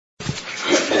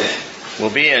We'll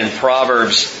be in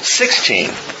Proverbs 16.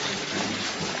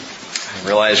 I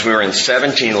realized we were in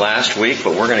 17 last week,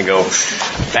 but we're going to go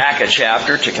back a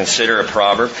chapter to consider a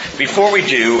proverb. Before we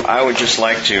do, I would just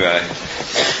like to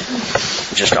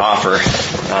just offer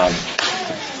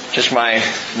just my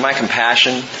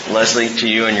compassion, Leslie, to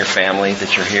you and your family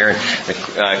that you're here.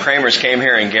 The Kramers came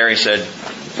here and Gary said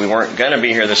we weren't going to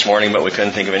be here this morning, but we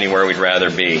couldn't think of anywhere we'd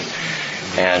rather be.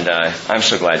 And I'm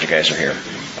so glad you guys are here.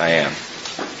 I am.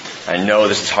 I know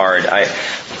this is hard.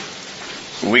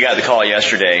 We got the call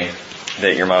yesterday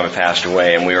that your mom had passed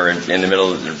away, and we were in the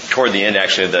middle, toward the end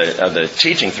actually of the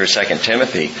teaching through 2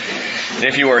 Timothy. And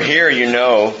if you were here, you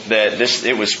know that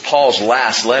it was Paul's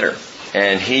last letter,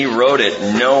 and he wrote it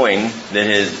knowing that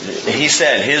he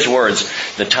said his words,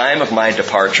 "The time of my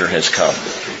departure has come."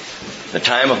 The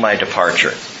time of my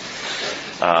departure.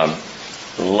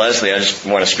 Leslie, I just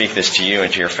want to speak this to you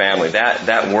and to your family.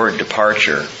 That word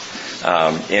departure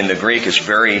in the Greek is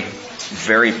very,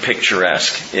 very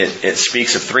picturesque. It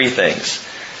speaks of three things.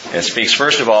 It speaks,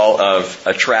 first of all, of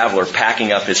a traveler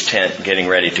packing up his tent, getting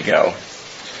ready to go.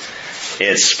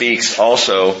 It speaks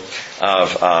also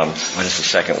of, what is the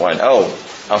second one? Oh,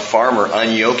 a farmer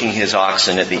unyoking his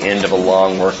oxen at the end of a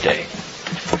long workday.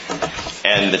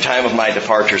 And the time of my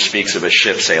departure speaks of a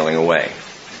ship sailing away.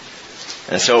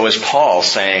 And so it was Paul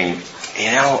saying,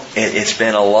 it's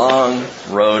been a long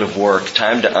road of work.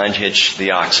 Time to unhitch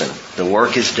the oxen. The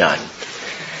work is done.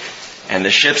 And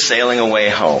the ship's sailing away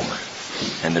home.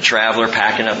 And the traveler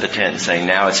packing up the tent and saying,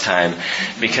 now it's time.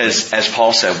 Because, as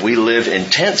Paul said, we live in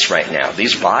tents right now.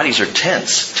 These bodies are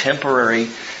tents, temporary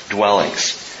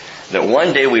dwellings. That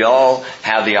one day we all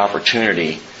have the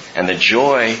opportunity and the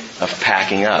joy of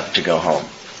packing up to go home.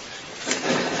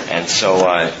 And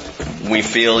so we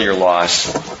feel your loss.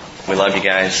 We love you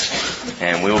guys,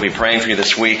 and we will be praying for you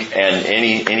this week, and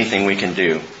anything we can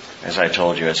do, as I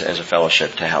told you, as a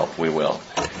fellowship to help, we will.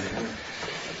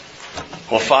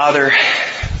 Well, Father,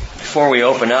 before we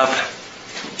open up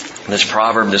this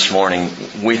proverb this morning,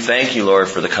 we thank you, Lord,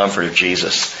 for the comfort of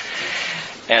Jesus.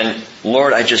 And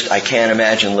Lord, I can't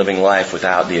imagine living life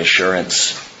without the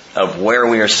assurance of where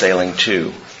we are sailing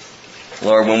to.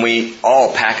 Lord, when we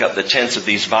all pack up the tents of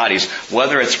these bodies,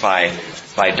 whether it's by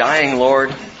dying,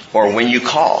 Lord, or when you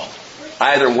call,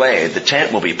 either way, the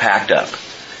tent will be packed up.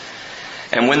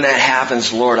 And when that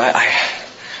happens, Lord,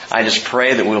 I just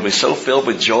pray that we'll be so filled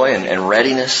with joy and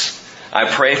readiness. I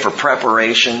pray for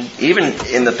preparation, even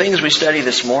in the things we study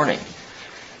this morning,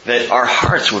 that our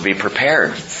hearts would be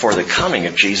prepared for the coming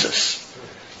of Jesus.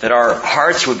 That our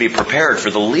hearts would be prepared for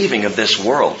the leaving of this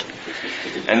world.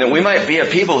 And that we might be a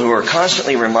people who are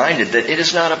constantly reminded that it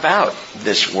is not about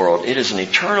this world. It is an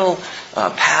eternal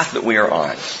path that we are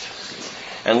on.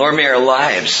 And Lord, may our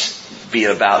lives be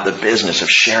about the business of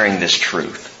sharing this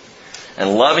truth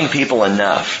and loving people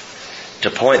enough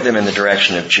to point them in the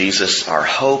direction of Jesus, our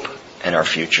hope and our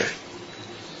future.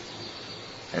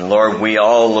 And Lord, we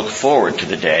all look forward to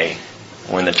the day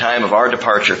when the time of our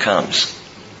departure comes.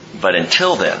 But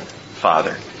until then,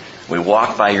 Father, we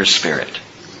walk by your Spirit.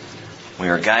 We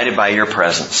are guided by your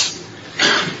presence.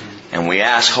 And we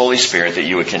ask, Holy Spirit, that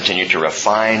you would continue to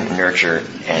refine, nurture,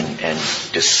 and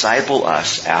disciple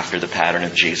us after the pattern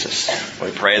of Jesus. We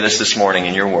pray this morning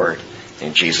in your word.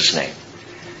 In Jesus' name.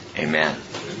 Amen.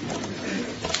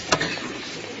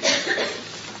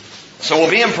 So we'll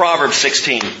be in Proverbs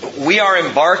 16. We are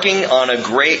embarking on a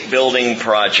great building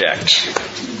project.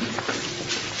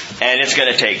 And it's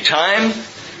going to take time.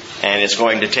 And it's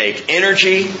going to take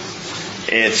energy.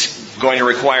 It's going to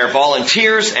require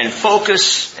volunteers and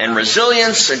focus and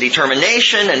resilience and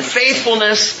determination and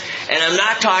faithfulness. And I'm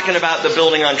not talking about the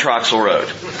building on Troxel Road.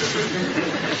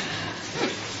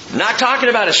 I'm not talking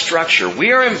about a structure.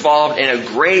 We are involved in a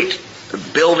great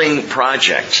building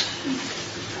project.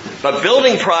 But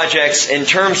building projects in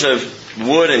terms of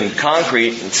wood and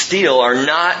concrete and steel are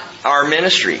not our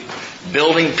ministry.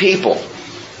 Building people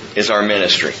is our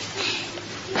ministry.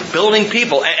 Building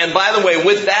people. And by the way,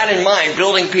 with that in mind,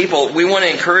 building people, we want to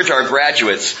encourage our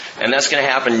graduates, and that's going to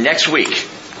happen next week.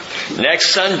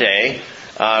 Next Sunday,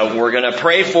 we're going to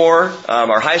pray for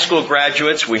our high school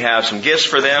graduates. We have some gifts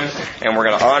for them, and we're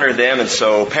going to honor them. And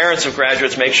so parents of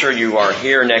graduates, make sure you are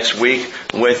here next week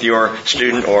with your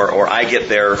student, or I get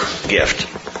their gift.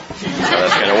 So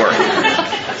that's going to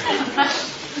work.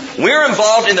 We're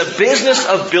involved in the business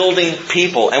of building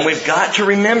people, and we've got to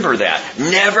remember that.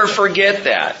 Never forget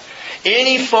that.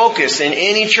 Any focus in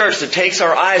any church that takes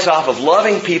our eyes off of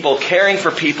loving people, caring for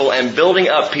people, and building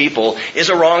up people is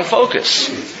a wrong focus.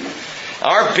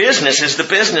 Our business is the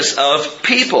business of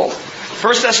people.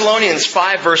 1 Thessalonians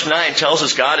 5 verse 9 tells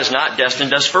us God has not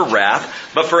destined us for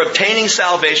wrath, but for obtaining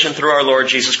salvation through our Lord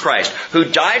Jesus Christ, who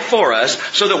died for us,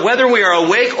 so that whether we are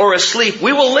awake or asleep,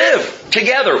 we will live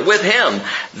together with Him.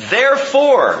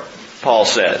 Therefore, Paul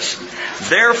says,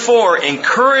 therefore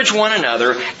encourage one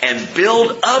another and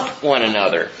build up one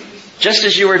another, just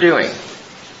as you are doing.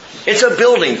 It's a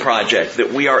building project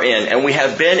that we are in, and we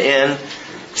have been in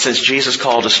since Jesus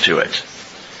called us to it.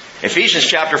 Ephesians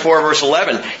chapter 4 verse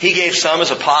 11, He gave some as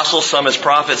apostles, some as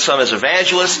prophets, some as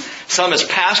evangelists, some as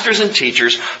pastors and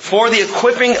teachers for the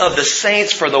equipping of the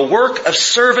saints for the work of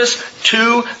service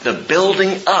to the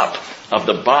building up of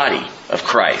the body of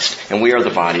Christ. And we are the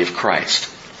body of Christ.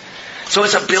 So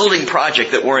it's a building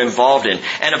project that we're involved in.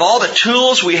 And of all the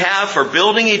tools we have for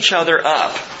building each other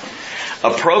up,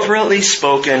 appropriately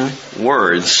spoken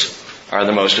words are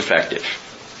the most effective.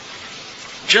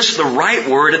 Just the right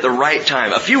word at the right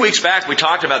time. A few weeks back we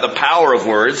talked about the power of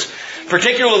words,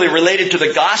 particularly related to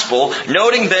the gospel,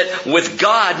 noting that with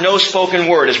God no spoken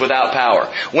word is without power.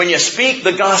 When you speak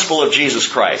the gospel of Jesus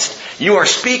Christ, you are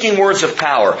speaking words of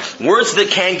power, words that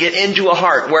can get into a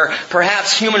heart where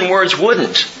perhaps human words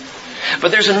wouldn't.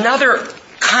 But there's another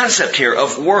concept here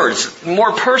of words,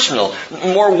 more personal,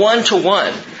 more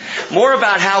one-to-one, more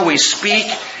about how we speak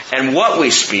and what we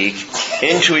speak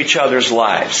into each other's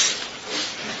lives.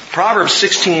 Proverbs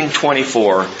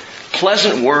 16:24,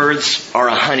 pleasant words are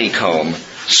a honeycomb,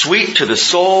 sweet to the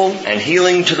soul and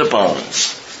healing to the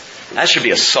bones. That should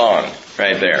be a song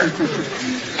right there.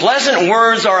 Pleasant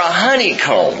words are a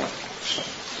honeycomb,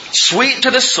 sweet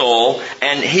to the soul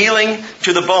and healing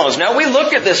to the bones. Now we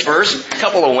looked at this verse a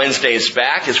couple of Wednesdays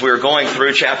back as we were going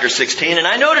through chapter 16, and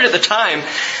I noted at the time,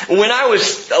 when I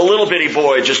was a little bitty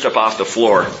boy just up off the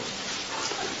floor,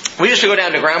 we used to go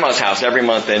down to Grandma's house every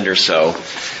month end or so.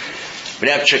 We'd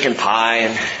have chicken pie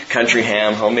and country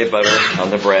ham, homemade butter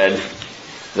on the bread.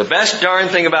 The best darn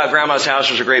thing about Grandma's house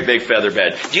was a great big feather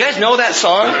bed. Do you guys know that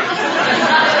song?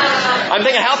 I'm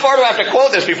thinking, how far do I have to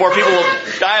quote this before people will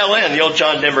dial in? The old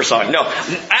John Denver song. No,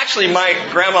 actually my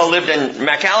grandma lived in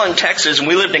McAllen, Texas, and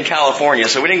we lived in California,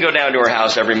 so we didn't go down to her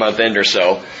house every month end or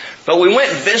so. But we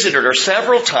went and visited her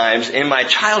several times in my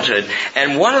childhood,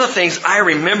 and one of the things I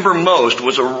remember most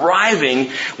was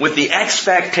arriving with the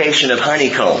expectation of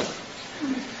honeycomb.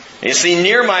 You see,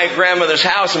 near my grandmother's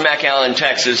house in McAllen,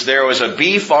 Texas, there was a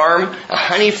bee farm, a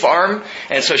honey farm,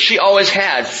 and so she always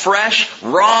had fresh,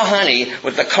 raw honey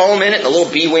with the comb in it, and the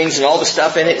little bee wings and all the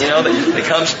stuff in it, you know, that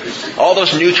comes, all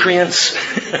those nutrients.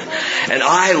 And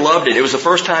I loved it. It was the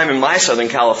first time in my Southern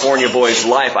California boy's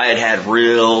life I had had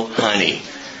real honey.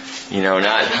 You know,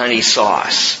 not honey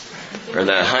sauce. Or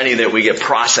the honey that we get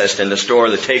processed in the store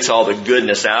that takes all the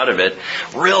goodness out of it.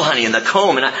 Real honey in the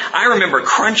comb. And I remember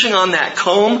crunching on that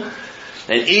comb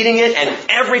and eating it. And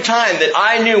every time that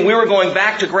I knew we were going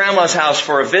back to Grandma's house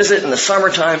for a visit in the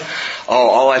summertime,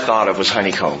 all I thought of was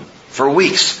honeycomb. For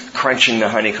weeks, crunching the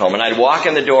honeycomb. And I'd walk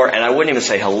in the door and I wouldn't even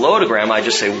say hello to Grandma. I'd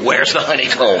just say, where's the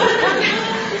honeycomb?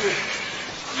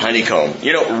 Honeycomb.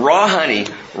 You know, raw honey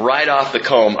right off the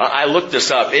comb. I looked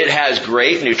this up. It has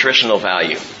great nutritional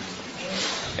value.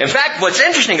 In fact, what's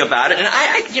interesting about it, and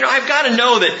I've got to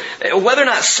know that whether or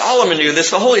not Solomon knew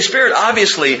this, the Holy Spirit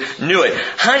obviously knew it.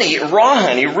 Honey, raw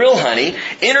honey, real honey,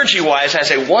 energy-wise has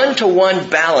a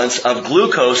 1-to-1 balance of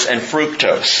glucose and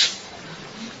fructose.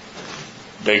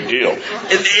 Big deal.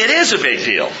 It is a big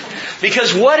deal.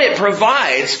 Because what it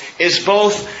provides is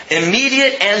both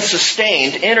immediate and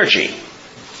sustained energy.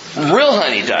 Real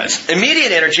honey does.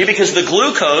 Immediate energy because the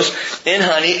glucose in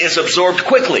honey is absorbed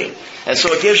quickly. And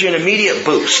so it gives you an immediate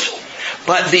boost.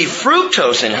 But the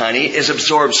fructose in honey is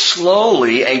absorbed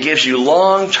slowly and gives you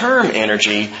long-term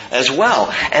energy as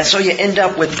well. And so you end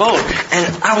up with both.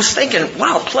 And I was thinking,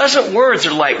 wow, pleasant words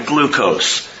are like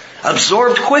glucose.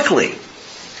 Absorbed quickly.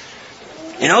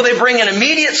 You know, they bring an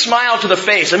immediate smile to the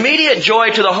face, immediate joy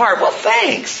to the heart. Well,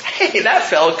 thanks. Hey, that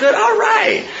felt good. All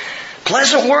right.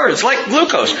 Pleasant words, like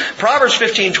glucose. Proverbs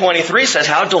 15:23 says,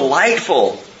 how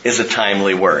delightful is a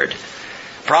timely word.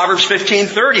 Proverbs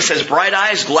 15:30 says, bright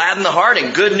eyes gladden the heart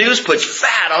and good news puts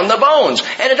fat on the bones.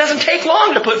 And it doesn't take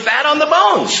long to put fat on the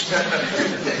bones.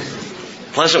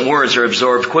 Pleasant words are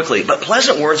absorbed quickly. But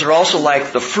pleasant words are also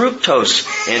like the fructose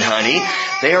in honey.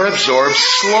 They are absorbed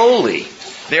slowly.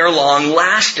 They are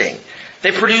long-lasting.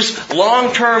 They produce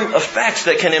long-term effects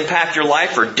that can impact your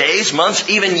life for days, months,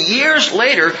 even years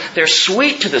later. They're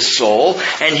sweet to the soul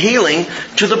and healing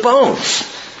to the bones.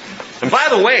 And by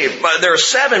the way, there are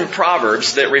 7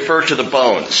 proverbs that refer to the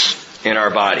bones in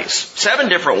our bodies. 7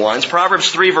 different ones. Proverbs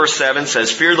 3 verse 7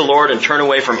 says, fear the Lord and turn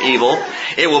away from evil.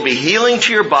 It will be healing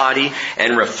to your body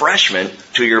and refreshment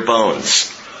to your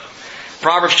bones.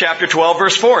 Proverbs chapter 12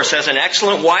 verse 4 says, an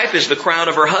excellent wife is the crown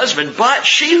of her husband, but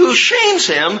she who shames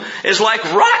him is like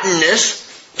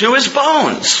rottenness to his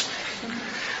bones.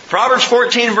 Proverbs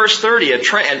 14 verse 30,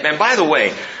 and by the way,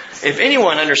 if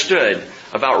anyone understood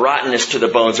about rottenness to the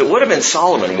bones, it would have been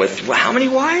Solomon with, how many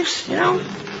wives?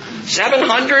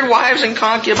 700 wives and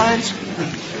concubines?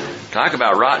 Talk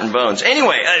about rotten bones.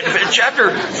 Anyway,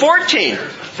 chapter 14,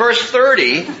 verse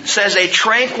 30 says, a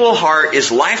tranquil heart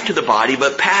is life to the body,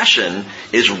 but passion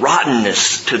is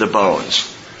rottenness to the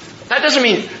bones. That doesn't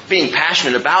mean being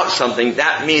passionate about something.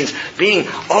 That means being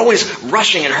always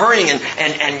rushing and hurrying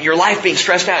and your life being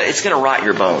stressed out. It's going to rot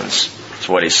your bones. That's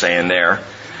what he's saying there.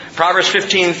 Proverbs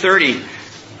 15:30,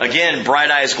 again, bright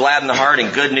eyes gladden the heart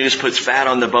and good news puts fat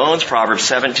on the bones. Proverbs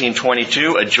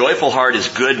 17:22, a joyful heart is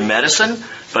good medicine,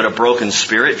 but a broken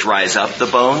spirit dries up the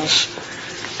bones.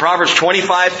 Proverbs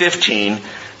 25:15,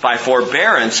 by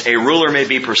forbearance a ruler may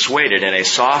be persuaded and a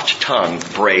soft tongue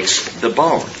breaks the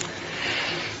bone.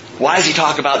 Why does he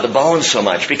talk about the bones so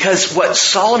much? Because what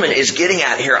Solomon is getting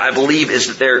at here, I believe,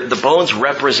 is that the bones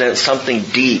represent something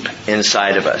deep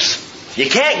inside of us. You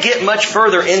can't get much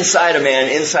further inside a man,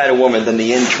 inside a woman, than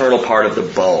the internal part of the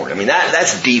bone. I mean,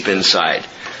 that's deep inside.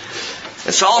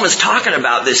 And Solomon's talking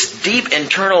about this deep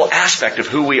internal aspect of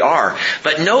who we are.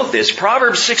 But note this,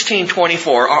 Proverbs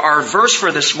 16:24, our verse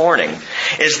for this morning,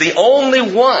 is the only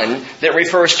one that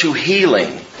refers to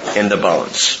healing in the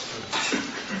bones.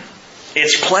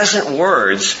 It's pleasant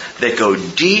words that go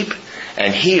deep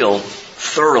and heal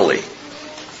thoroughly.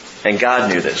 And God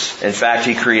knew this. In fact,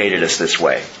 He created us this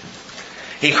way.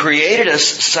 He created us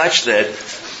such that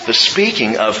the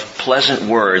speaking of pleasant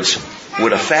words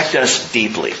would affect us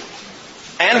deeply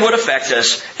and would affect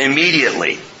us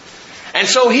immediately. And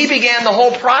so He began the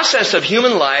whole process of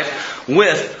human life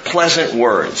with pleasant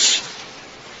words.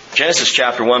 Genesis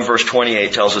chapter 1 verse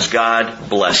 28 tells us God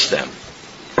blessed them.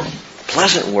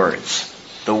 Pleasant words.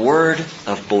 The word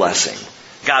of blessing.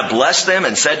 God blessed them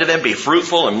and said to them, be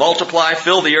fruitful and multiply,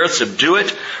 fill the earth, subdue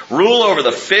it, rule over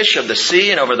the fish of the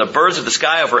sea and over the birds of the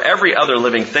sky, over every other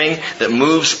living thing that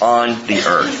moves on the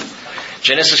earth.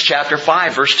 Genesis chapter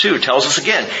 5 verse 2 tells us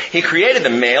again, He created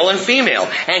them male and female,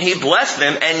 and He blessed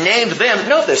them and named them,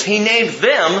 note this, He named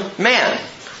them man,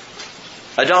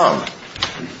 Adam.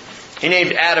 He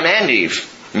named Adam and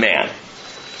Eve man.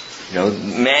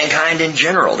 Mankind in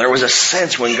general. There was a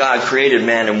sense when God created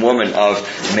man and woman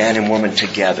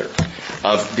together,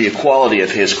 of the equality of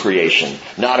His creation,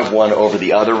 not of one over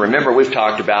the other. Remember, we've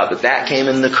talked about that came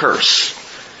in the curse.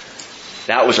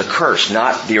 That was a curse,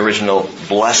 not the original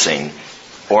blessing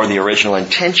or the original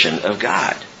intention of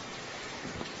God.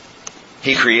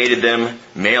 He created them,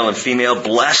 male and female,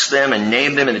 blessed them and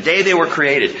named them in the day they were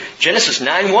created. Genesis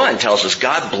 9:1 tells us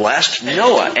God blessed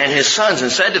Noah and his sons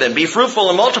and said to them, be fruitful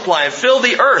and multiply and fill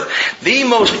the earth. The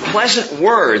most pleasant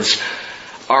words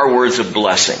are words of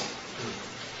blessing.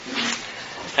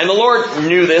 And the Lord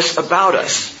knew this about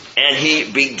us. And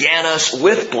He began us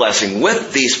with blessing,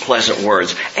 with these pleasant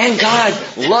words. And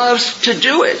God loves to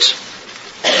do it.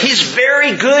 He's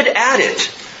very good at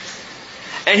it.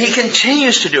 And He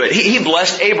continues to do it. He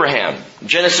blessed Abraham,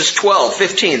 Genesis 12,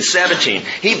 15, 17.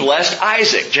 He blessed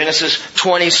Isaac, Genesis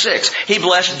 26. He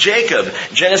blessed Jacob,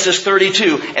 Genesis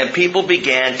 32. And people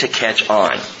began to catch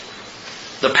on.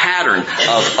 The pattern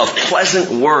of pleasant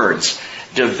words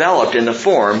developed in the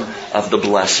form of the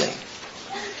blessing.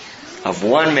 Of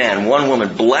one man, one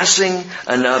woman blessing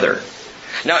another.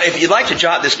 Now, if you'd like to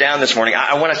jot this down this morning,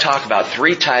 I want to talk about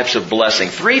 3 types of blessing.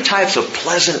 3 types of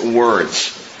pleasant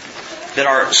words that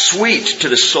are sweet to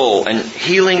the soul and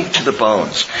healing to the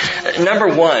bones. Number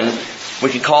 1, we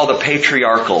can call the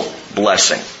patriarchal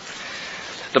blessing.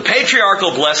 The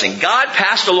patriarchal blessing. God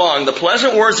passed along the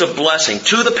pleasant words of blessing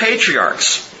to the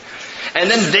patriarchs. And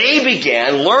then they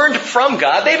learned from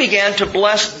God, they began to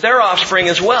bless their offspring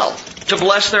as well, to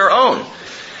bless their own.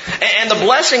 And the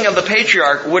blessing of the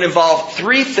patriarch would involve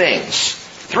 3 things.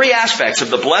 3 aspects of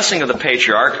the blessing of the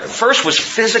patriarch. First was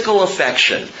physical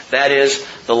affection. That is,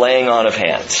 the laying on of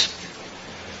hands.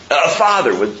 A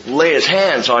father would lay his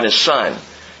hands on his son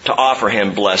to offer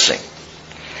him blessing.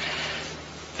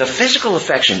 The physical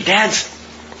affection. Dads,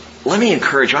 let me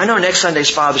encourage you. I know next Sunday's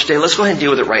Father's Day. Let's go ahead and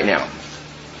deal with it right now.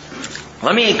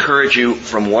 Let me encourage you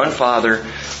from one father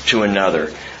to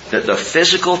another that the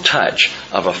physical touch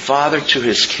of a father to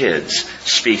his kids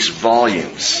speaks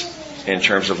volumes in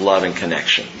terms of love and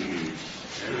connection.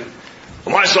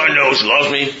 My son knows he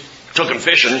loves me. Took him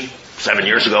fishing 7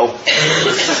 years ago.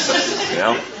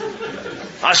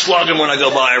 I slug him when I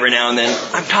go by every now and then.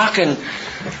 I'm talking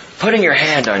putting your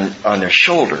hand on their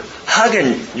shoulder,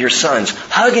 hugging your sons,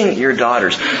 hugging your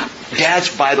daughters.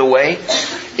 Dads, by the way,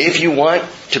 if you want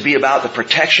to be about the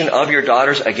protection of your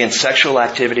daughters against sexual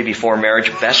activity before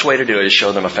marriage, best way to do it is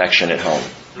show them affection at home.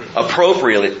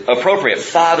 Appropriate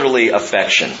fatherly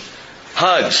affection.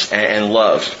 Hugs and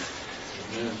love.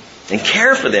 And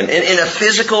care for them in a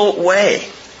physical way.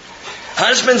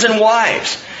 Husbands and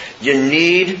wives, you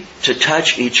need to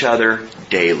touch each other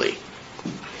daily.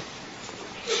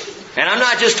 And I'm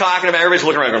not just talking about, everybody's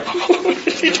looking around going,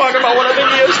 is he talking about one of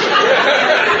India's?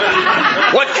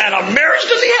 What kind of marriage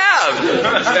does he have?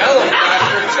 Tell him,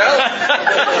 Pastor, tell him.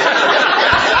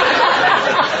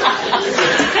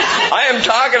 I am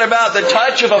talking about the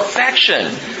touch of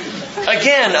affection.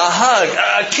 Again, a hug,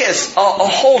 a kiss, a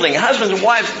holding, husbands and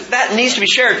wives, that needs to be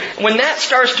shared. When that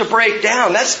starts to break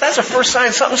down, that's a first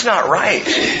sign something's not right.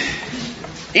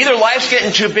 Either life's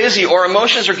getting too busy or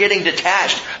emotions are getting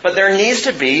detached, but there needs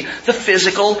to be the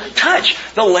physical touch,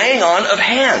 the laying on of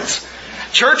hands.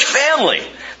 Church family,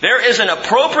 there is an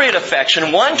appropriate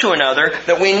affection one to another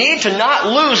that we need to not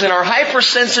lose in our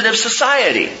hypersensitive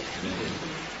society.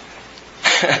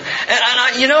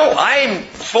 I'm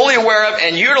fully aware of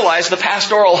and utilize the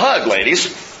pastoral hug, ladies.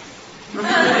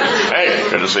 Hey,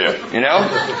 good to see you.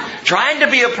 Trying to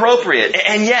be appropriate.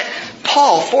 And yet,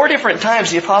 Paul, 4 different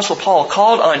times the Apostle Paul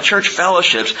called on church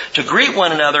fellowships to greet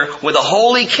one another with a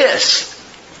holy kiss.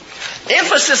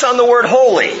 Emphasis on the word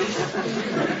holy.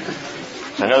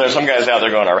 I know there's some guys out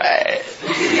there going, all right.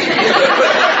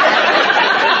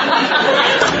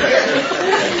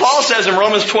 Paul says in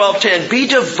Romans 12:10, be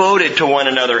devoted to one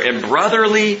another in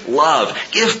brotherly love.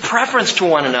 Give preference to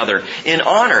one another in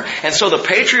honor. And so the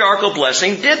patriarchal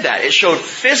blessing did that. It showed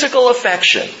physical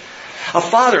affection. A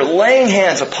father laying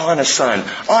hands upon a son,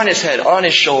 on his head, on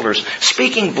his shoulders,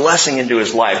 speaking blessing into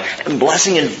his life. And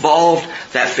blessing involved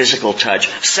that physical touch.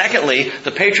 Secondly,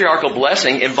 the patriarchal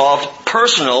blessing involved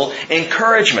personal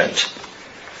encouragement.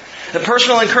 The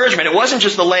personal encouragement, it wasn't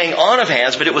just the laying on of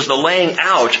hands, but it was the laying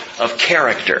out of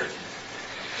character.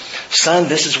 Son,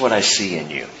 this is what I see in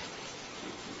you.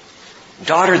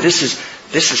 Daughter, this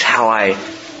is how I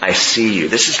see you.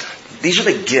 These are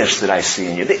the gifts that I see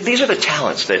in you. These are the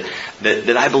talents that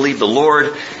I believe the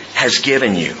Lord has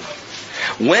given you.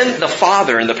 When the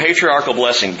father in the patriarchal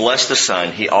blessing blessed the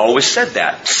son, he always said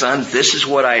that. Son, this is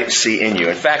what I see in you.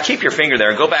 In fact, keep your finger there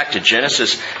and go back to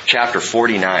Genesis chapter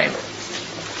 49.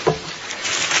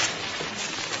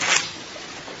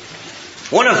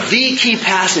 One of the key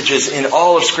passages in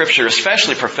all of Scripture,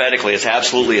 especially prophetically, is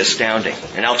absolutely astounding.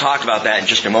 And I'll talk about that in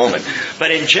just a moment.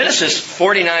 But in Genesis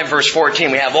 49 verse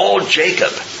 14, we have old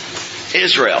Jacob,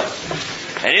 Israel.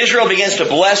 And Israel begins to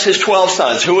bless his 12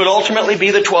 sons, who would ultimately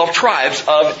be the 12 tribes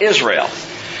of Israel.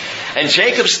 And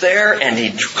Jacob's there, and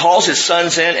he calls his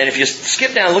sons in. And if you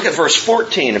skip down, look at verse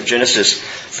 14 of Genesis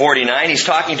 49. He's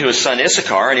talking to his son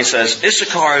Issachar, and he says,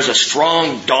 Issachar is a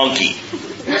strong donkey.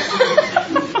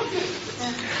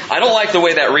 I don't like the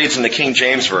way that reads in the King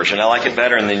James Version. I like it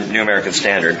better in the New American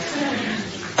Standard.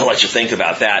 I'll let you think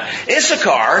about that.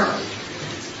 Issachar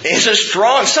is a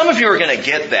strong... Some of you are going to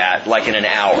get that like in an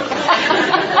hour,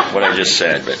 what I just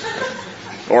said.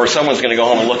 Or someone's going to go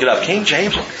home and look it up. King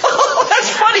James? Oh, that's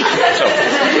funny.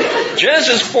 So,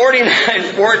 Genesis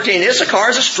 49:14.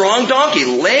 Issachar is a strong donkey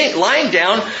lying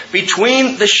down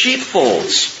between the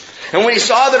sheepfolds. And when he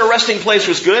saw that a resting place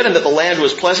was good and that the land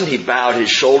was pleasant, he bowed his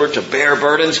shoulder to bear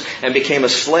burdens and became a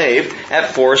slave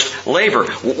at forced labor.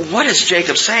 What is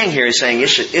Jacob saying here? He's saying,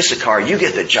 Issachar, you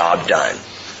get the job done.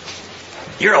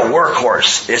 You're a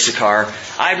workhorse, Issachar.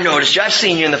 I've noticed you. I've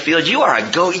seen you in the field. You're a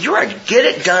get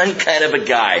it done kind of a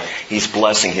guy. He's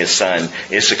blessing his son,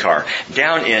 Issachar.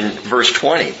 Down in verse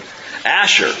 20,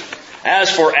 Asher.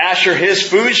 As for Asher, his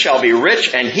food shall be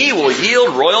rich, and he will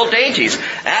yield royal dainties.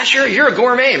 Asher, you're a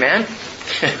gourmet, man.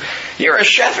 You're a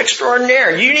chef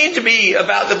extraordinaire. You need to be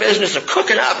about the business of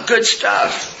cooking up good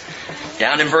stuff.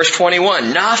 Down in verse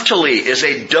 21, Naphtali is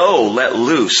a doe let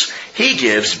loose. He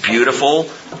gives beautiful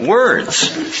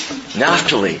words.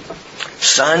 Naphtali,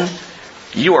 son,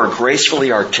 you are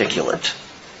gracefully articulate.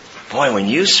 Boy, when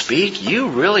you speak, you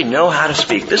really know how to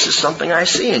speak. This is something I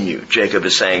see in you, Jacob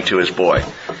is saying to his boy.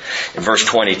 In verse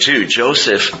 22,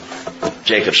 Joseph,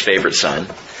 Jacob's favorite son,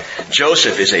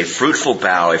 Joseph is a fruitful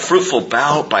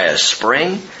bough by a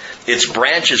spring. Its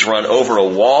branches run over a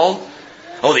wall.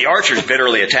 Oh, the archers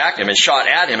bitterly attacked him and shot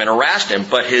at him and harassed him,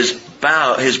 but his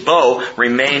bow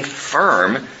remained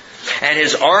firm, and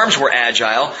his arms were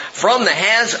agile. From the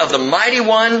hands of the mighty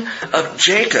one of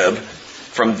Jacob,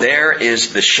 from there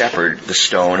is the shepherd, the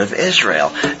stone of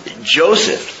Israel.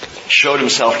 Joseph showed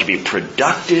himself to be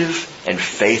productive and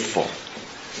faithful.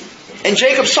 And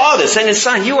Jacob saw this, and his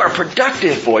son, you are a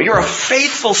productive boy. You're a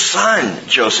faithful son,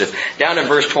 Joseph. Down in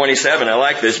verse 27, I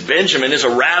like this. Benjamin is a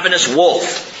ravenous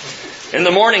wolf. In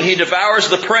the morning he devours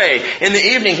the prey. In the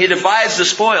evening he divides the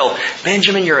spoil.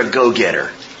 Benjamin, you're a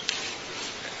go-getter.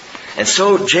 And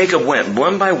so Jacob went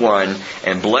one by one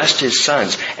and blessed his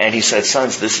sons. And he said,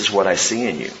 sons, this is what I see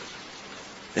in you.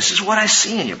 This is what I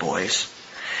see in you, boys.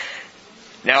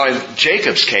 Now in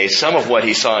Jacob's case, some of what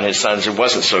he saw in his sons, it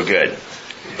wasn't so good.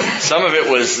 Some of it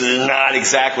was not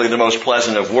exactly the most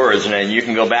pleasant of words, and you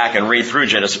can go back and read through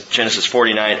Genesis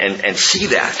 49 and see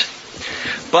that.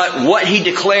 But what he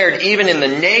declared, even in the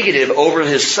negative over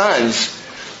his sons,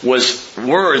 was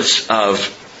words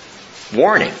of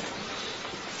warning.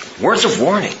 Words of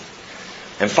warning.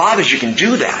 And fathers, you can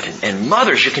do that. And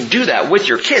mothers, you can do that with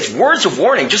your kids. Words of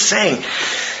warning, just saying,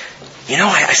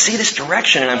 I see this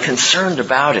direction and I'm concerned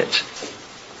about it.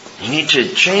 You need to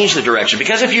change the direction.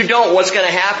 Because if you don't, what's going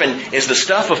to happen is the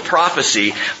stuff of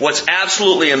prophecy. What's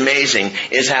absolutely amazing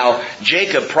is how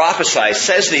Jacob prophesies,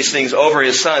 says these things over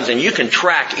his sons, and you can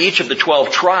track each of the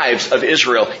 12 tribes of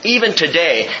Israel, even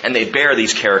today, and they bear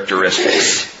these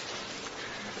characteristics.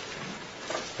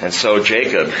 And so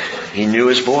Jacob, he knew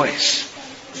his boys.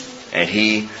 And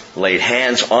he laid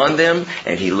hands on them,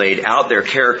 and he laid out their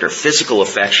character, physical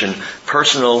affection,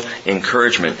 personal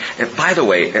encouragement. And by the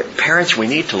way, parents, we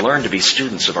need to learn to be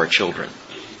students of our children.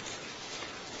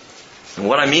 And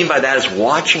what I mean by that is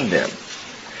watching them,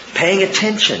 paying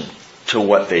attention to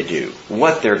what they do,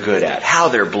 what they're good at, how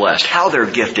they're blessed, how they're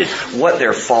gifted, what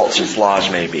their faults and flaws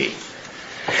may be.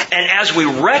 And as we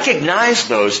recognize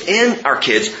those in our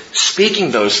kids,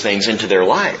 speaking those things into their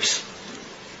lives.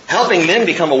 Helping them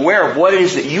become aware of what it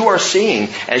is that you are seeing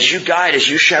as you guide, as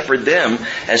you shepherd them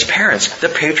as parents. The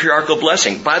patriarchal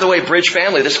blessing. By the way, Bridge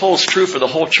family, this holds true for the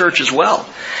whole church as well.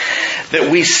 That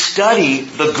we study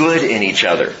the good in each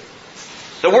other.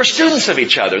 That we're students of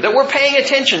each other. That we're paying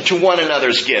attention to one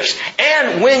another's gifts.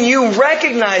 And when you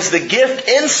recognize the gift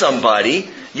in somebody,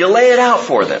 you lay it out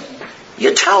for them.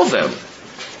 You tell them,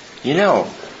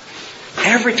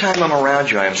 every time I'm around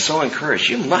you, I am so encouraged.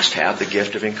 You must have the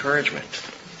gift of encouragement.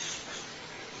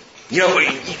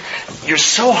 You're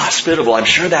so hospitable. I'm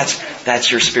sure that's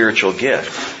your spiritual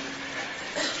gift.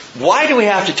 Why do we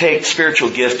have to take spiritual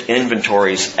gift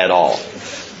inventories at all?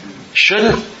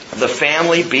 Shouldn't the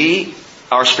family be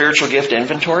our spiritual gift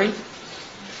inventory?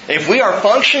 If we are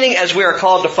functioning as we are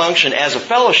called to function as a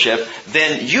fellowship,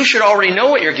 then you should already know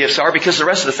what your gifts are because the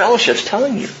rest of the fellowship's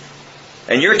telling you.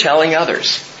 And you're telling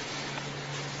others.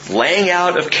 Laying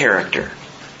out of character.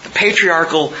 The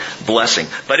patriarchal blessing.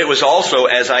 But it was also,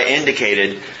 as I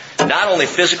indicated, not only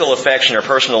physical affection or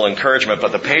personal encouragement,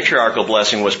 but the patriarchal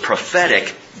blessing was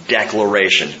prophetic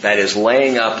declaration. That is,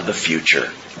 laying up the future.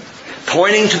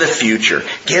 Pointing to the future.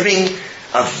 Giving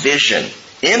a vision.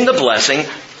 In the blessing,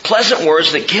 pleasant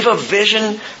words that give a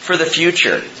vision for the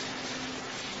future.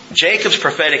 Jacob's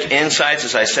prophetic insights,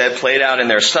 as I said, played out in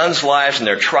their sons' lives and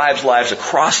their tribes' lives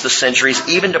across the centuries,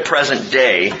 even to present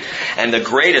day. And the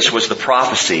greatest was the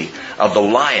prophecy of the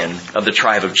Lion of the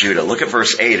tribe of Judah. Look at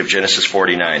verse 8 of Genesis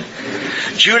 49.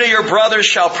 Judah, your brothers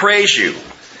shall praise you.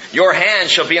 Your hand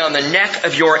shall be on the neck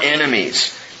of your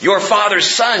enemies. Your father's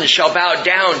sons shall bow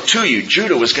down to you.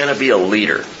 Judah was going to be a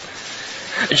leader.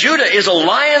 Judah is a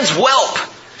lion's whelp.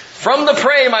 From the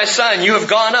prey, my son, you have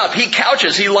gone up. He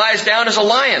couches, he lies down as a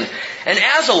lion. And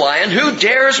as a lion, who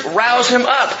dares rouse him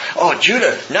up? Oh,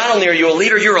 Judah, not only are you a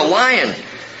leader, you're a lion.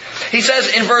 He says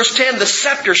in verse 10, the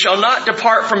scepter shall not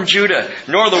depart from Judah,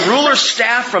 nor the ruler's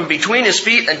staff from between his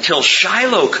feet until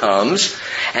Shiloh comes,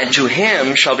 and to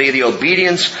him shall be the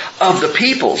obedience of the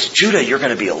peoples. Judah, you're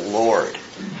going to be a lord.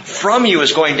 From you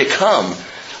is going to come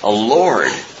a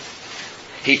lord.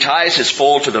 He ties his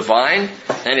foal to the vine,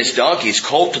 and his donkey's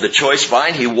colt to the choice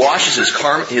vine. He washes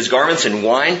his garments in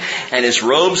wine, and his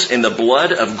robes in the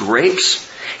blood of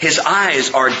grapes. His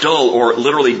eyes are dull, or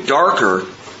literally darker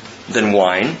than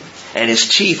wine, and his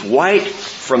teeth white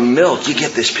from milk. You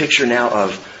get this picture now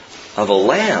of a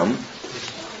lamb.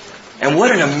 And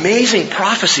what an amazing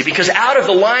prophecy, because out of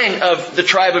the line of the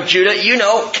tribe of Judah,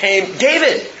 came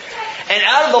David. And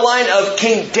out of the line of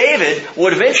King David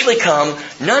would eventually come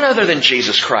none other than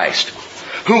Jesus Christ,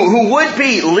 who would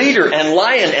be leader and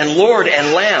lion and lord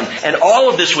and lamb. And all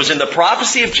of this was in the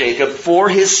prophecy of Jacob for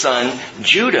his son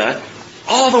Judah,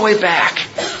 all the way back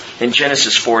in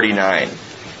Genesis 49.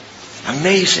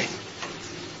 Amazing.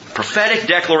 Prophetic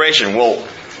declaration. Well,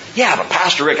 yeah, but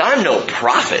Pastor Rick, I'm no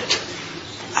prophet.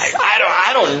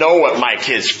 I don't know what my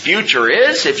kid's future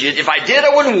is. If I did,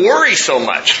 I wouldn't worry so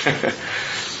much.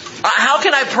 How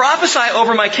can I prophesy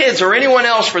over my kids or anyone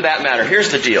else for that matter?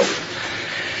 Here's the deal.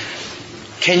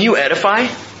 Can you edify?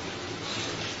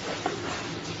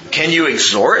 Can you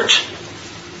exhort?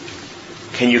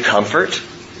 Can you comfort?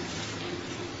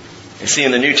 You see,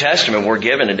 in the New Testament, we're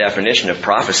given a definition of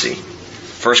prophecy.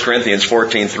 1 Corinthians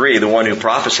 14:3, the one who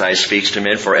prophesies speaks to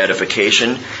men for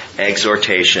edification,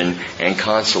 exhortation, and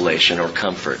consolation or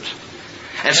comfort.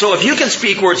 And so if you can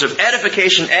speak words of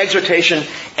edification, exhortation,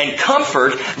 and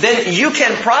comfort, then you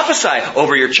can prophesy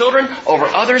over your children, over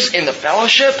others in the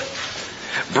fellowship,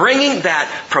 bringing that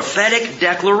prophetic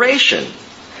declaration.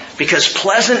 Because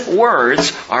pleasant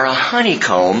words are a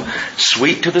honeycomb,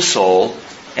 sweet to the soul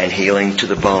and healing to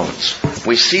the bones.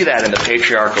 We see that in the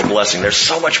patriarchal blessing. There's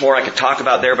so much more I could talk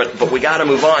about there, but we got to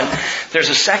move on. There's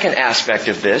a second aspect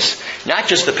of this, not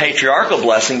just the patriarchal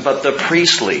blessing, but the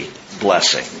priestly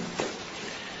blessing.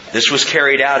 This was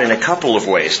carried out in a couple of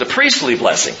ways. The priestly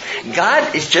blessing.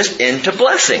 God is just into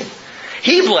blessing.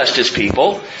 He blessed His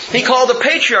people. He called the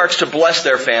patriarchs to bless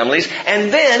their families.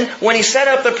 And then, when He set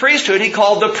up the priesthood, He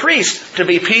called the priests to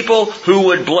be people who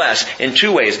would bless in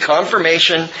two ways: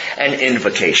 confirmation and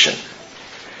invocation.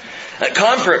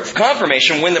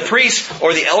 Confirmation, when the priests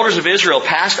or the elders of Israel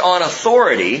passed on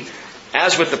authority,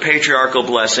 as with the patriarchal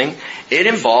blessing, it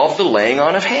involved the laying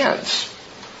on of hands.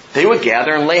 They would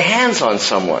gather and lay hands on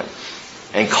someone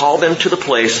and call them to the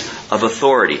place of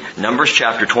authority. Numbers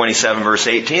chapter 27, verse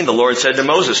 18, the Lord said to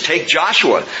Moses, "Take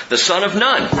Joshua, the son of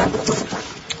Nun,"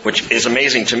 which is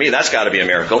amazing to me. That's got to be a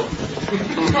miracle.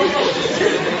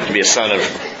 To be a son of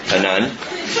a nun.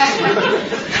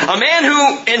 "A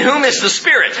man in whom is the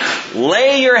Spirit.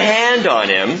 Lay your hand on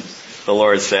him," the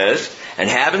Lord says, "and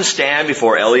have him stand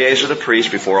before Eleazar the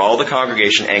priest, before all the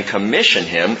congregation, and commission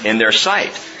him in their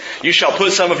sight. You shall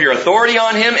put some of your authority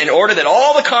on him in order that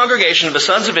all the congregation of the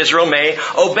sons of Israel may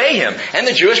obey him." And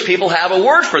the Jewish people have a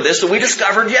word for this that we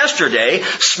discovered yesterday,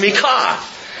 smikah.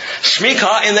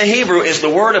 Smikah in the Hebrew is the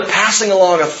word of passing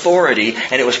along authority,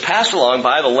 and it was passed along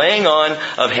by the laying on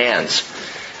of hands.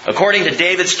 According to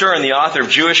David Stern, the author of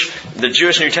the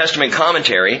Jewish New Testament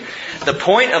commentary, the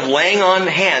point of laying on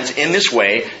hands in this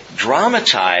way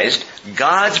dramatized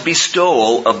God's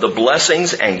bestowal of the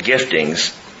blessings and giftings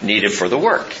needed for the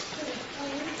work.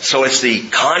 So it's the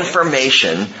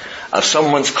confirmation of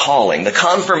someone's calling, the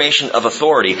confirmation of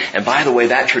authority. And by the way,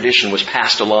 that tradition was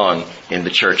passed along in the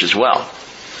church as well.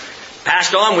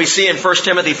 Passed on, we see in 1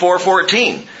 Timothy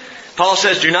 4:14. Paul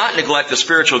says, "Do not neglect the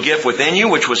spiritual gift within you,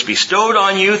 which was bestowed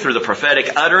on you through the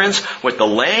prophetic utterance with the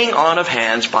laying on of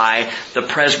hands by the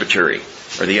presbytery,"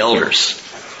 or the elders.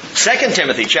 2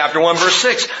 Timothy chapter 1 verse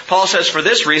 6, Paul says, "For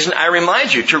this reason I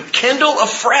remind you to kindle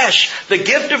afresh the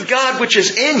gift of God which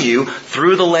is in you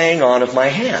through the laying on of my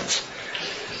hands."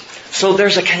 So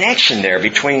there's a connection there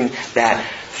between that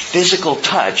physical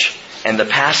touch and the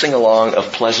passing along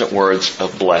of pleasant words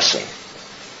of blessing.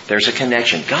 There's a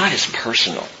connection. God is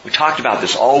personal. We talked about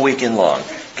this all weekend long.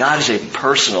 God is a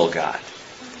personal God.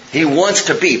 He wants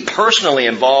to be personally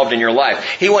involved in your life.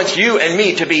 He wants you and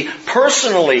me to be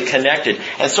personally connected.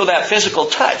 And so that physical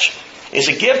touch is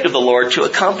a gift of the Lord to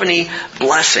accompany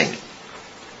blessing.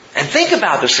 And think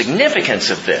about the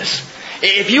significance of this.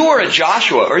 If you were a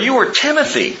Joshua or you were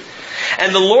Timothy,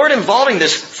 and the Lord involving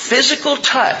this physical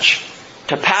touch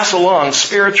to pass along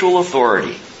spiritual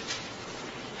authority.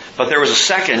 But there was a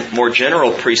second, more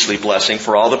general priestly blessing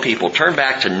for all the people. Turn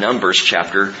back to Numbers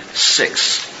chapter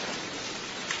 6.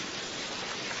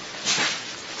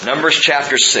 Numbers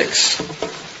chapter 6.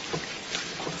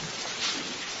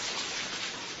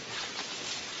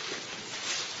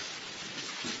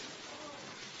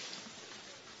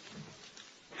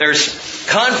 There's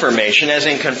confirmation, as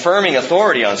in confirming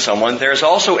authority on someone. There's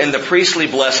also in the priestly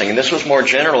blessing, and this was more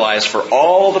generalized for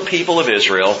all the people of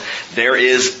Israel, there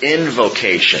is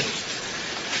invocation.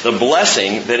 The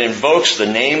blessing that invokes the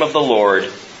name of the Lord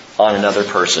on another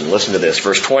person. Listen to this,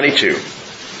 verse 22.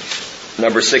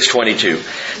 Numbers 6:22.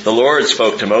 "The Lord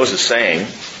spoke to Moses, saying,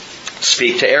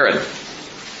 Speak to Aaron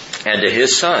and to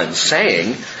his sons,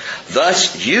 saying,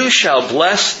 Thus you shall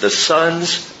bless the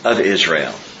sons of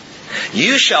Israel.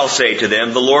 You shall say to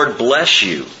them, The Lord bless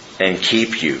you and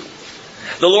keep you.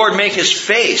 The Lord make His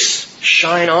face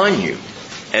shine on you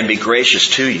and be gracious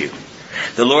to you.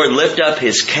 The Lord lift up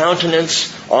His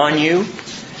countenance on you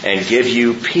and give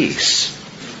you peace.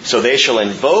 So they shall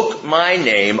invoke my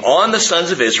name on the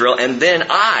sons of Israel, and then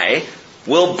I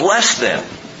will bless them."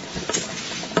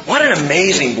 What an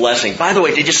amazing blessing. By the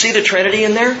way, did you see the Trinity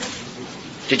in there?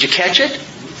 Did you catch it?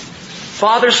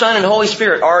 Father, Son, and Holy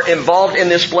Spirit are involved in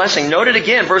this blessing. Note it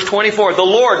again, verse 24. "The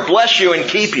Lord bless you and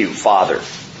keep you, Father.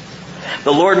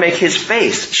 The Lord make His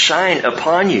face shine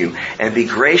upon you and be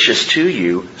gracious to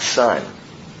you, Son.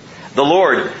 The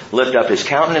Lord lift up His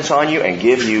countenance on you and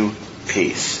give you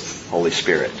peace. Holy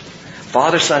Spirit.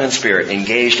 Father, Son, and Spirit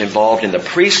involved in the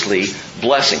priestly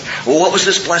blessing. Well, what was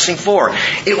this blessing for?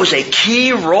 It was a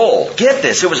key role. Get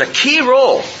this. It was a key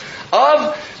role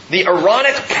of the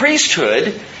Aaronic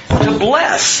priesthood to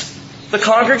bless the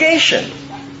congregation.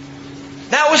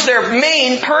 That was their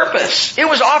main purpose. It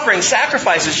was offering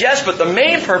sacrifices, yes, but the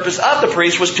main purpose of the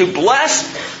priest was to bless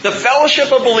the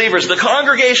fellowship of believers, the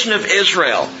congregation of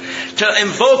Israel, to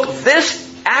invoke this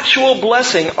actual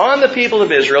blessing on the people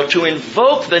of Israel, to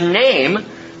invoke the name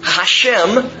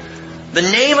Hashem, the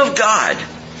name of God,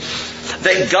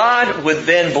 that God would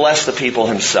then bless the people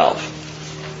Himself.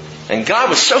 And God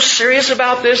was so serious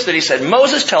about this that He said,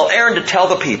 Moses, tell Aaron to tell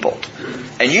the people.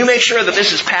 And you make sure that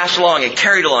this is passed along and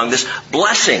carried along, this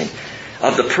blessing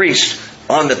of the priest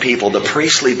on the people, the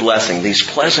priestly blessing, these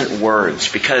pleasant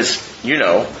words. Because,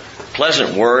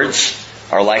 pleasant words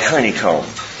are like honeycomb,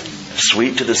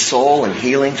 sweet to the soul and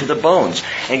healing to the bones.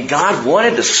 And God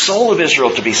wanted the soul of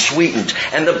Israel to be sweetened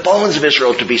and the bones of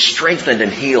Israel to be strengthened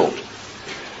and healed.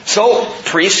 So,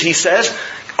 priests, He says,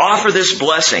 offer this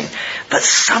blessing. But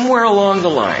somewhere along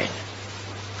the line,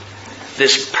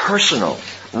 this personal,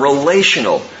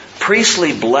 relational,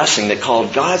 priestly blessing that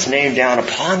called God's name down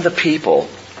upon the people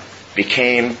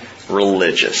became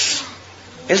religious.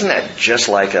 Isn't that just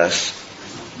like us?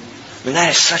 I mean, that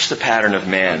is such the pattern of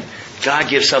man. God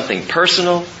gives something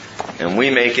personal and we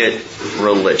make it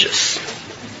religious.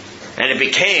 And it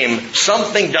became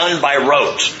something done by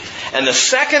rote. And the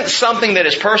second something that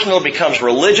is personal becomes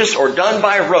religious or done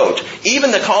by rote,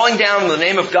 even the calling down the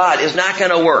name of God is not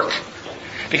going to work.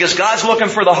 Because God's looking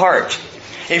for the heart.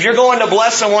 If you're going to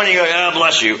bless someone, you go, oh,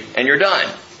 bless you, and you're done.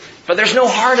 But there's no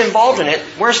heart involved in it.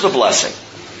 Where's the blessing?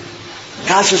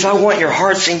 God says, I want your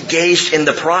hearts engaged in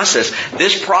the process.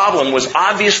 This problem was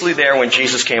obviously there when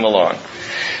Jesus came along.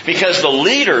 Because the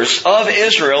leaders of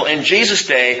Israel in Jesus'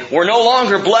 day were no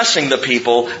longer blessing the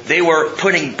people. They were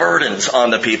putting burdens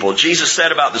on the people. Jesus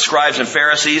said about the scribes and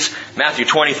Pharisees, Matthew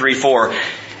 23:4,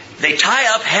 they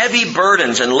tie up heavy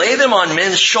burdens and lay them on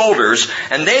men's shoulders,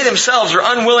 and they themselves are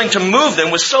unwilling to move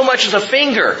them with so much as a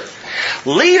finger.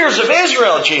 Leaders of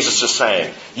Israel, Jesus is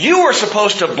saying, you are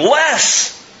supposed to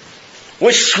bless,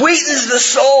 which sweetens the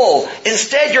soul.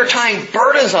 Instead, you're tying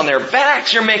burdens on their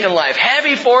backs. You're making life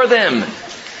heavy for them.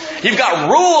 You've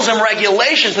got rules and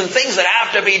regulations and things that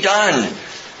have to be done.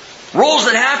 Rules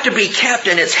that have to be kept,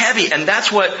 and it's heavy. And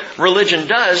that's what religion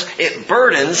does. It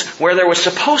burdens where there was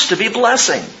supposed to be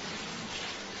blessing.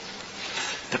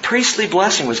 The priestly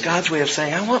blessing was God's way of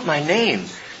saying, I want my name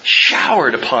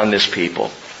showered upon this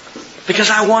people because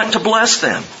I want to bless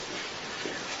them.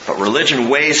 But religion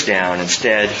weighs down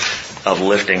instead of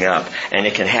lifting up. And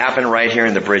it can happen right here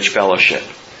in the Bridge Fellowship.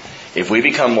 If we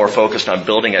become more focused on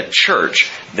building a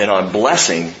church than on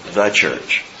blessing the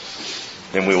church,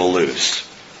 then we will lose.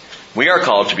 We are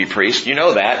called to be priests. You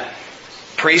know that.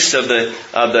 Priests of the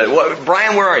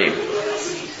Brian, where are you?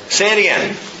 Say it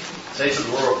again. Saints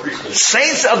of the royal priesthood.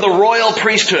 Saints of the royal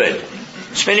priesthood.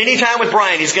 Spend any time with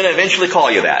Brian, he's going to eventually call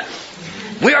you that.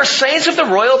 We are saints of the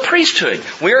royal priesthood.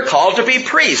 We are called to be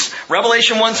priests.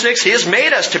 Revelation 1:6, He has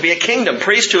made us to be a kingdom,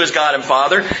 priest to His God and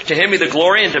Father. To Him be the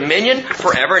glory and dominion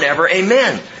forever and ever.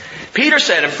 Amen. Peter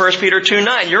said in 1 Peter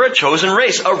 2:9, you're a chosen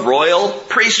race, a royal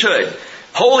priesthood.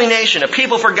 Holy nation, a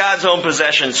people for God's own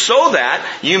possession, so that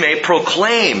you may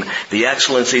proclaim the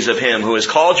excellencies of Him who has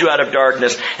called you out of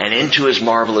darkness and into His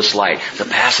marvelous light. The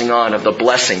passing on of the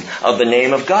blessing of the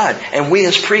name of God. And we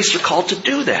as priests are called to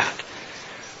do that.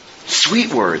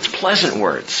 Sweet words, pleasant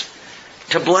words,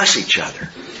 to bless each other.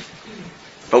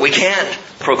 But we can't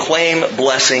proclaim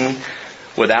blessing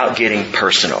without getting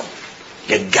personal.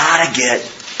 You gotta get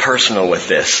personal with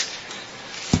this.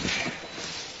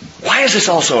 Why is this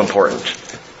all so important?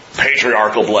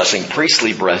 Patriarchal blessing,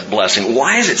 priestly blessing.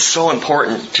 Why is it so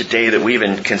important today that we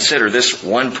even consider this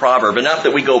one proverb? Enough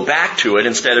that we go back to it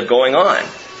instead of going on.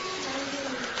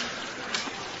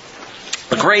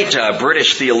 A great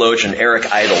British theologian, Eric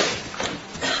Idle,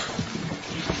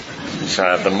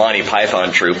 the Monty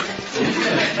Python troupe,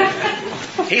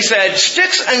 he said,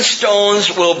 sticks and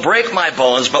stones will break my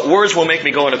bones, but words will make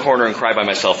me go in a corner and cry by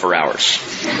myself for hours.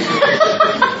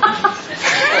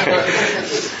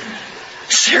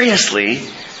 Seriously,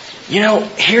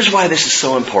 here's why this is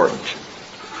so important.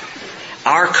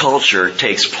 Our culture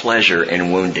takes pleasure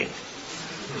in wounding.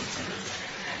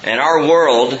 And our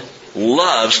world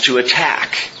loves to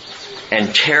attack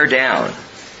and tear down.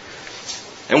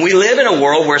 And we live in a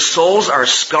world where souls are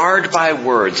scarred by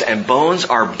words and bones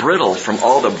are brittle from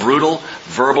all the brutal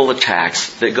verbal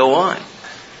attacks that go on.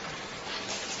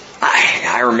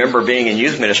 I remember being in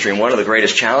youth ministry, and one of the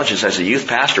greatest challenges as a youth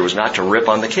pastor was not to rip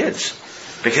on the kids.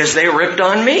 because they ripped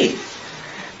on me.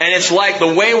 And it's like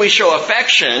the way we show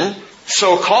affection,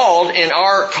 so-called in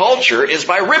our culture, is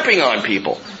by ripping on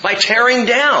people, by tearing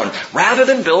down, rather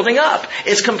than building up.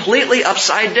 It's completely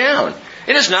upside down.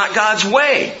 It is not God's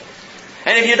way.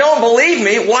 And if you don't believe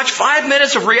me, watch 5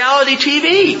 minutes of reality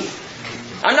TV.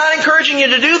 I'm not encouraging you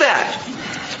to do that.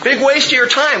 Big waste of your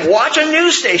time. Watch a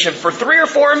news station for 3 or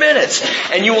 4 minutes,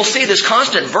 and you will see this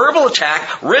constant verbal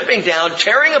attack, ripping down,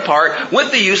 tearing apart with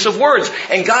the use of words.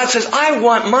 And God says, I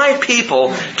want my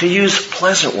people to use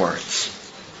pleasant words.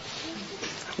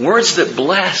 Words that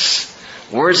bless.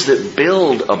 Words that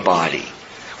build a body.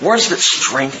 Words that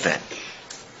strengthen.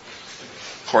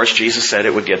 Of course, Jesus said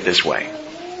it would get this way,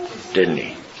 didn't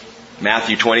He?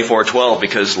 Matthew 24:12,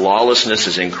 because lawlessness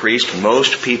is increased,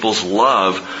 most people's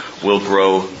love will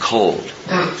grow cold.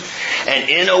 And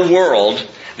in a world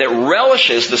that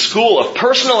relishes the school of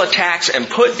personal attacks and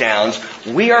put-downs,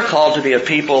 we are called to be a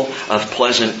people of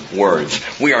pleasant words.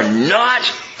 We are not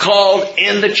called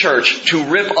in the church to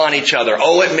rip on each other.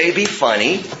 Oh, it may be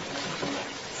funny.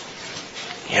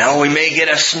 You know, we may get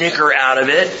a snicker out of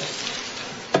it.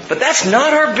 But that's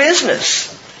not our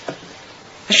business.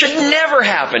 It should never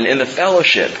happen in the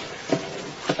fellowship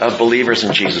of believers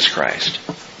in Jesus Christ.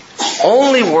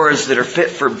 Only words that are fit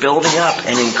for building up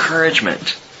and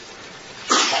encouragement.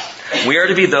 We are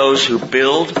to be those who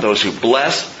build, those who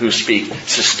bless, who speak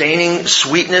sustaining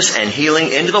sweetness and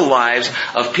healing into the lives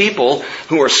of people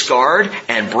who are scarred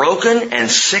and broken and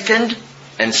sickened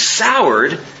and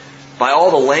soured by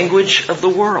all the language of the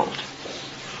world.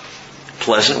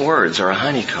 Pleasant words are a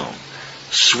honeycomb,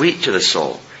 sweet to the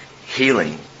soul,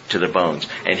 healing to the bones.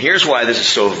 And here's why this is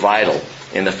so vital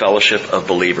in the fellowship of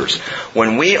believers.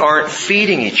 When we aren't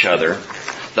feeding each other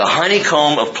the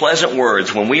honeycomb of pleasant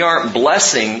words, when we aren't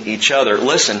blessing each other,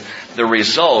 listen, the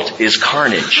result is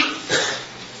carnage.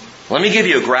 Let me give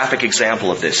you a graphic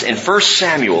example of this. In 1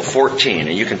 Samuel 14,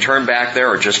 and you can turn back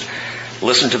there or just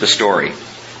listen to the story.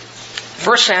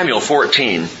 1 Samuel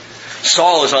 14,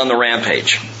 Saul is on the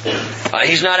rampage.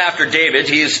 He's not after David.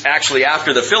 He's actually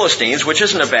after the Philistines, which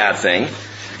isn't a bad thing.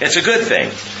 It's a good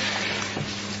thing.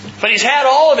 But he's had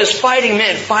all of his fighting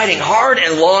men fighting hard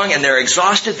and long, and they're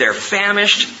exhausted, they're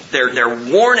famished, they're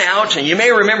worn out. And you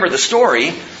may remember the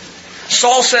story.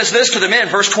 Saul says this to the men,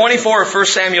 verse 24 of 1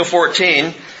 Samuel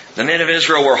 14. The men of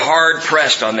Israel were hard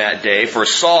pressed on that day, for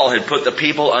Saul had put the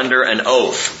people under an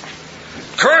oath.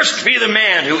 Cursed be the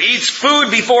man who eats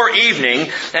food before evening,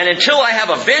 and until I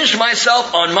have avenged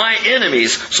myself on my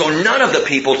enemies. So none of the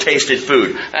people tasted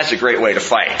food. That's a great way to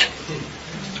fight.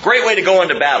 Great way to go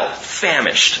into battle.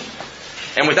 Famished.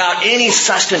 And without any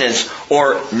sustenance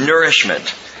or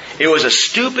nourishment. It was a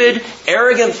stupid,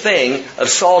 arrogant thing of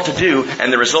Saul to do,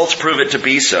 and the results prove it to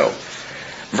be so.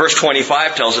 Verse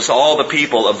 25 tells us all the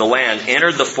people of the land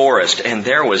entered the forest, and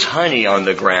there was honey on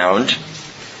the ground.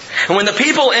 And when the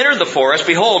people entered the forest,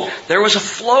 behold, there was a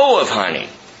flow of honey.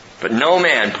 But no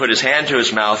man put his hand to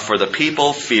his mouth, for the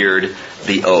people feared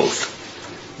the oath.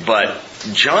 But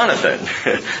Jonathan,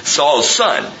 Saul's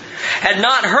son, had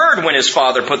not heard when his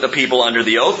father put the people under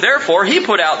the oath. Therefore, he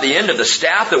put out the end of the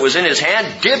staff that was in his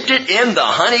hand, dipped it in the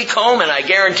honeycomb, and I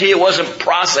guarantee it wasn't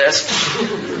processed,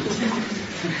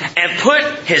 and put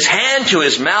his hand to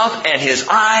his mouth, and his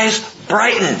eyes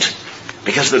brightened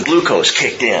because the glucose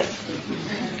kicked in.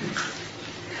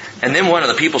 And then one of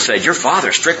the people said, your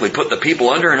father strictly put the people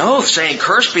under an oath, saying,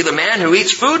 cursed be the man who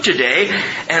eats food today.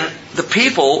 And the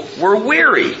people were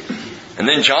weary. And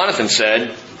then Jonathan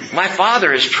said, my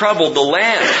father has troubled the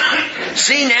land.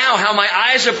 See now how my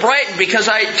eyes have brightened because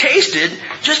I tasted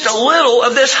just a little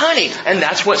of this honey. And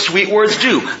that's what sweet words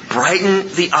do. Brighten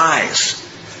the eyes.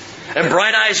 And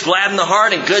bright eyes gladden the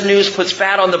heart, and good news puts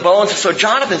fat on the bones. So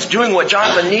Jonathan's doing what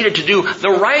Jonathan needed to do, the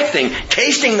right thing,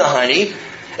 tasting the honey.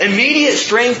 Immediate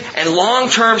strength and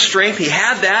long-term strength. He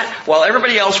had that while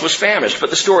everybody else was famished. But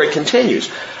the story continues.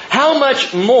 How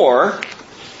much more,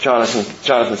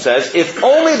 Jonathan says, if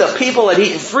only the people had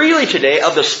eaten freely today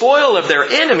of the spoil of their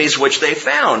enemies which they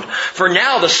found. For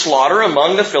now the slaughter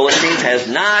among the Philistines has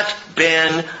not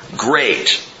been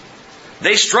great.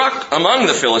 They struck among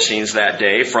the Philistines that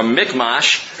day from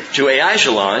Michmash to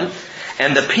Aijalon,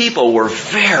 and the people were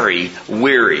very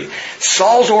weary.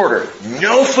 Saul's order,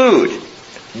 no food.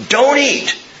 Don't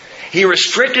eat. He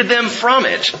restricted them from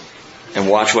it. And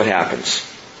watch what happens.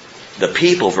 The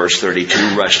people, verse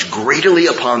 32, rushed greedily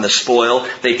upon the spoil.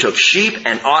 They took sheep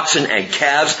and oxen and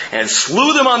calves and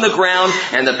slew them on the ground,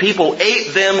 and the people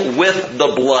ate them with the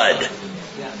blood.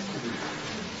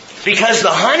 Because the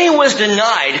honey was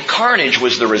denied, carnage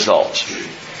was the result.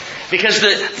 Because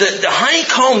the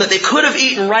honeycomb that they could have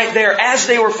eaten right there as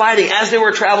they were fighting, as they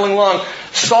were traveling along,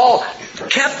 Saul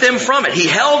kept them from it. He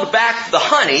held back the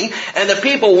honey, and the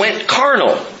people went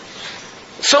carnal.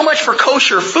 So much for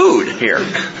kosher food here.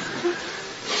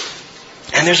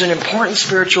 And there's an important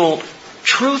spiritual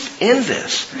truth in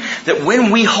this, that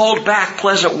when we hold back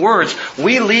pleasant words,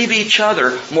 we leave each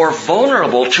other more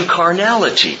vulnerable to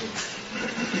carnality.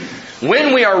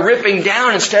 When we are ripping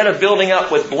down instead of building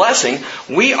up with blessing,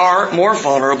 we are more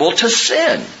vulnerable to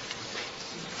sin.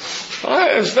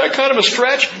 Is that kind of a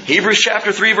stretch? Hebrews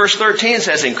chapter 3 verse 13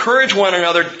 says, encourage one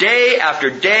another day after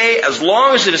day, as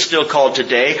long as it is still called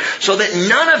today, so that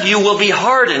none of you will be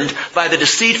hardened by the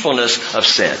deceitfulness of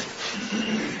sin.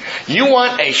 You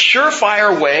want a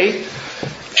surefire way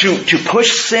to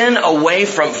push sin away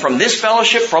from this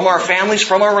fellowship, from our families,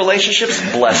 from our relationships?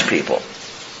 Bless people.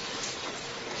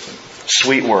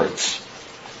 Sweet words.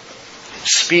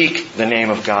 Speak the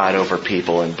name of God over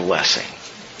people in blessing.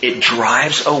 It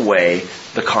drives away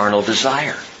the carnal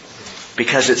desire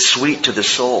because it's sweet to the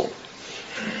soul.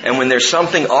 And when there's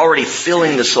something already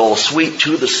filling the soul, sweet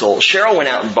to the soul. Cheryl went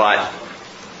out and bought,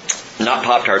 not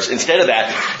Pop-Tarts, instead of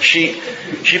that, she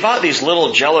bought these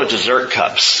little Jell-O dessert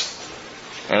cups.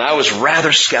 And I was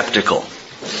rather skeptical.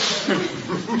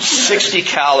 60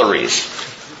 calories.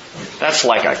 That's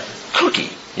like a cookie,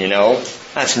 you know?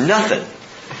 That's nothing.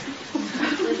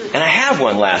 And I had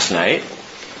one last night.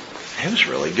 It was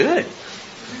really good.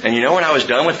 And you know, when I was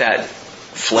done with that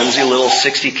flimsy little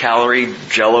 60-calorie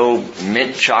Jell-O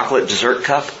mint chocolate dessert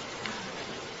cup,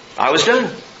 I was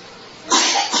done.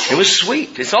 It was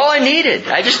sweet. It's all I needed.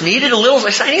 I just needed a little. I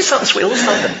said, I need something sweet, a little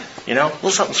something. You know, a little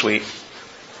something sweet.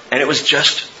 And it was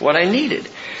just what I needed.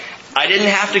 I didn't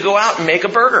have to go out and make a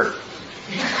burger.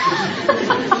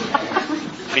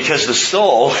 Because the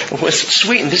soul was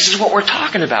sweetened. This is what we're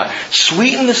talking about.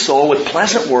 Sweeten the soul with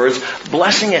pleasant words,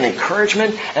 blessing and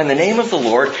encouragement, and the name of the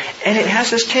Lord. And it has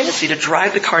this tendency to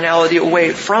drive the carnality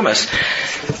away from us.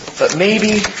 But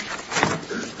maybe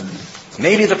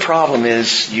the problem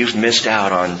is you've missed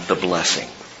out on the blessing.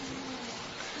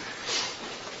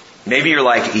 Maybe you're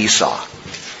like Esau.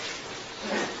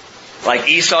 Like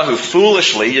Esau, who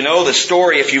foolishly, you know the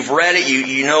story, if you've read it,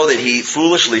 you know that he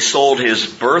foolishly sold his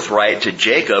birthright to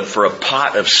Jacob for a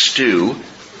pot of stew.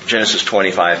 Genesis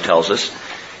 25 tells us.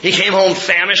 He came home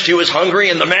famished, he was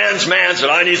hungry, and the man's man said,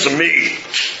 I need some meat.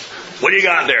 What do you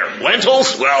got there?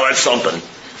 Lentils? Well, that's something.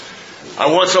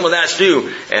 I want some of that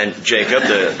stew. And Jacob,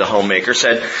 the homemaker,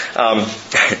 said,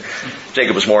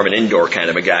 Jacob was more of an indoor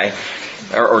kind of a guy.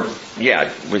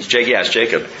 It's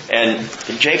Jacob. And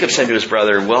Jacob said to his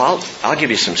brother, well, I'll give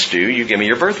you some stew. You give me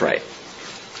your birthright.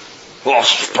 Well,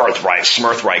 birthright,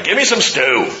 smurthright. Give me some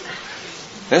stew.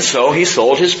 And so he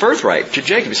sold his birthright to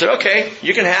Jacob. He said, okay,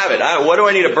 you can have it. What do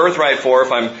I need a birthright for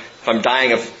if I'm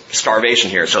dying of starvation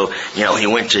here? So, he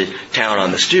went to town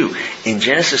on the stew. In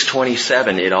Genesis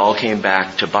 27, it all came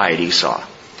back to bite Esau.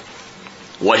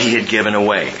 What he had given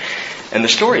away. And the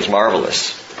story is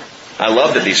marvelous. I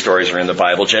love that these stories are in the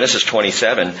Bible. Genesis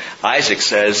 27, Isaac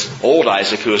says, old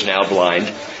Isaac, who is now blind,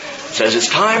 says, it's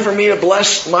time for me to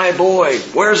bless my boy.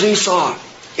 Where's Esau?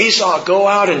 Esau, go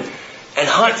out and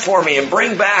hunt for me and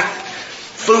bring back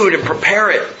food and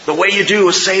prepare it the way you do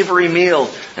a savory meal.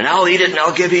 And I'll eat it and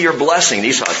I'll give you your blessing. And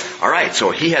Esau, all right, so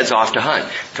he heads off to hunt,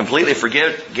 completely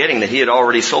forgetting that he had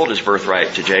already sold his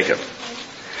birthright to Jacob.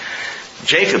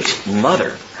 Jacob's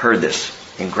mother heard this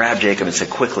and grabbed Jacob and said,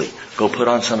 quickly, go put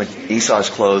on some of Esau's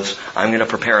clothes. I'm going to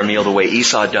prepare a meal the way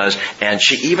Esau does. And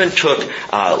she even took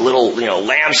little,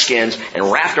 lamb skins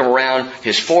and wrapped them around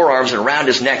his forearms and around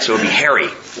his neck so it would be hairy,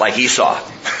 like Esau.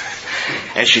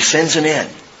 And she sends him in.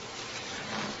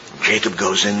 Jacob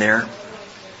goes in there.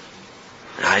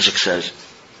 And Isaac says,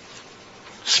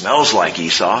 smells like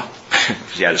Esau.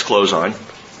 Because he had his clothes on.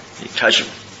 He touched him.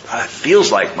 It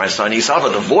feels like my son Esau,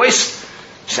 but the voice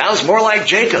sounds more like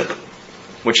Jacob.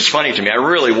 Which is funny to me. I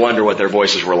really wonder what their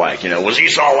voices were like. Was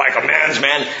Esau like a man's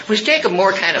man? Was Jacob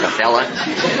more kind of a fella?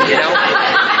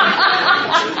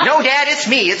 No, Dad, it's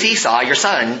me. It's Esau, your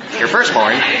son, your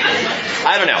firstborn.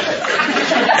 I don't know.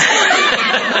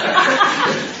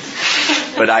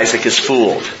 But Isaac is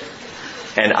fooled.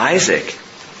 And Isaac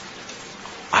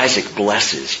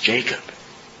blesses Jacob.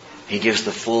 He gives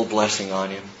the full blessing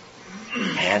on him.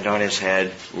 Hand on his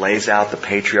head, lays out the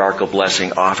patriarchal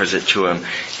blessing, offers it to him.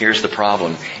 Here's the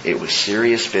problem. It was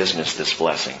serious business, this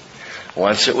blessing.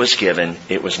 Once it was given,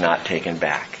 it was not taken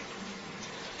back.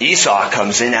 Esau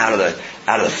comes in out of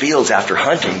the fields after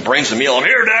hunting, brings a meal. I'm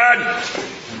here, Dad!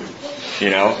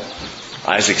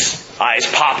 Isaac's eyes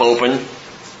pop open.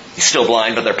 He's still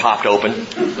blind, but they're popped open.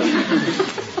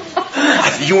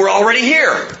 You were already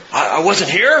here. I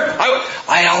wasn't here.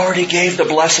 I already gave the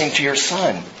blessing to your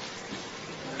son.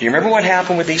 Do you remember what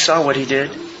happened with Esau, what he did?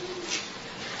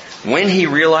 When he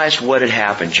realized what had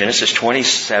happened, Genesis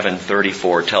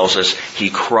 27:34 tells us he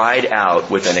cried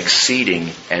out with an exceeding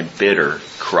and bitter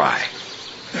cry.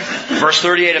 Verse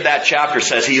 38 of that chapter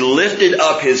says, he lifted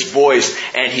up his voice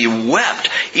and he wept.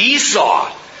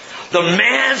 Esau, the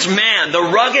man's man, the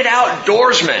rugged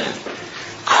outdoorsman,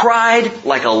 cried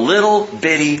like a little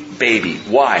bitty baby.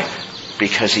 Why?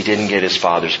 Because he didn't get his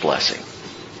father's blessing.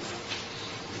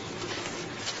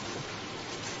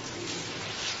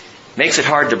 Makes it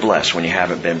hard to bless when you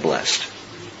haven't been blessed.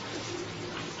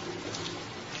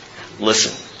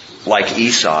 Listen, like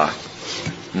Esau,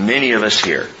 many of us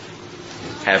here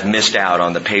have missed out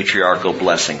on the patriarchal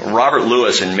blessing. Robert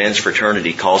Lewis in Men's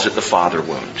Fraternity calls it the father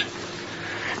wound.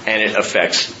 And it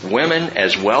affects women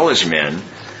as well as men.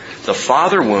 The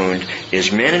father wound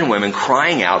is men and women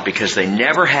crying out because they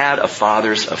never had a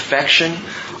father's affection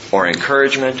or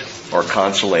encouragement or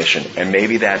consolation. And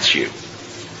maybe that's you.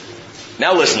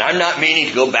 Now listen, I'm not meaning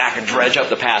to go back and dredge up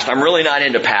the past. I'm really not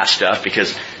into past stuff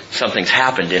because something's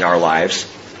happened in our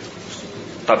lives.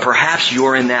 But perhaps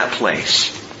you're in that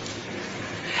place.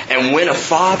 And when a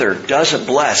father doesn't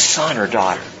bless son or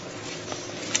daughter,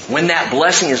 when that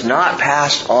blessing is not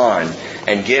passed on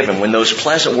and given, when those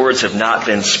pleasant words have not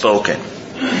been spoken,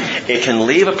 it can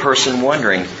leave a person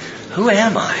wondering, who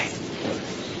am I?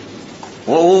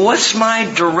 Well, what's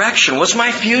my direction? What's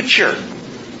my future?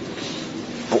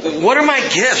 What are my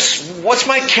gifts? What's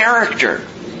my character?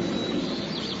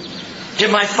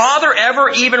 Did my father ever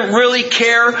even really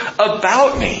care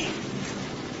about me?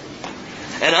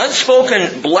 An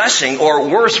unspoken blessing, or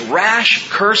worse, rash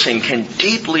cursing, can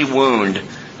deeply wound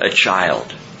a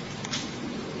child.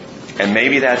 And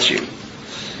maybe that's you.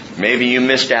 Maybe you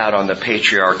missed out on the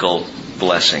patriarchal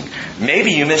blessing.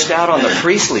 Maybe you missed out on the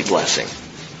priestly blessing.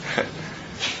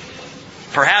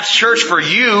 Perhaps church for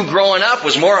you growing up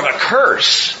was more of a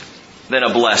curse than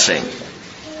a blessing.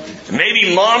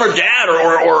 Maybe mom or dad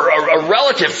or a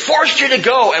relative forced you to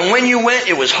go, and when you went,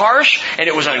 it was harsh, and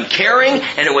it was uncaring,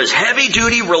 and it was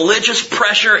heavy-duty religious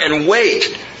pressure and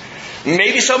weight.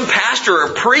 Maybe some pastor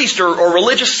or priest or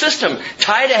religious system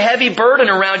tied a heavy burden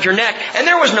around your neck, and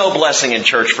there was no blessing in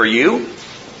church for you.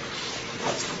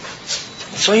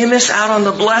 So you miss out on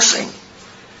the blessing.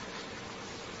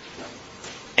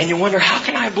 And you wonder, how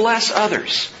can I bless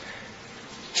others?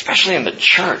 Especially in the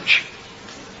church,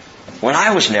 when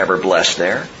I was never blessed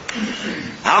there.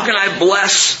 How can I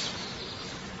bless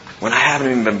when I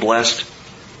haven't even been blessed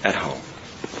at home?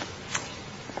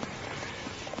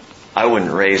 I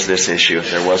wouldn't raise this issue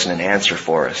if there wasn't an answer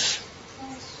for us.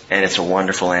 And it's a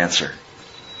wonderful answer.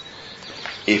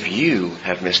 If you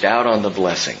have missed out on the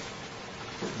blessing,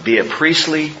 be it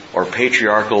priestly or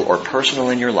patriarchal or personal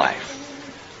in your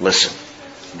life, listen,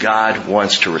 God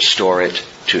wants to restore it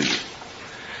to you.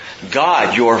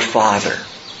 God, your Father,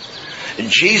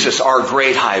 Jesus, our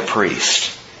great high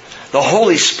priest, the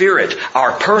Holy Spirit,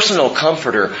 our personal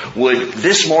comforter, would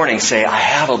this morning say, I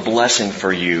have a blessing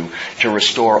for you to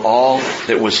restore all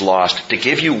that was lost, to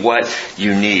give you what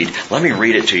you need. Let me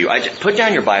read it to you. Put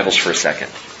down your Bibles for a second.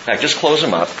 In fact, just close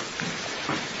them up.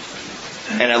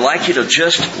 And I'd like you to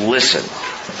just listen.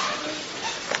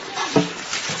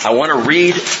 I want to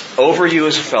read over you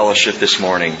as a fellowship this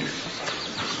morning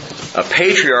a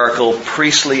patriarchal,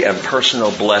 priestly, and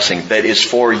personal blessing that is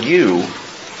for you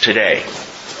today.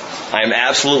 I am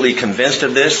absolutely convinced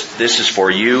of this. This is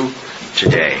for you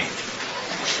today.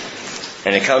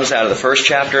 And it comes out of the first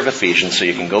chapter of Ephesians, so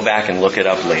you can go back and look it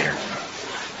up later.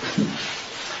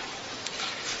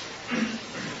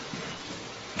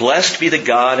 Blessed be the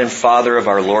God and Father of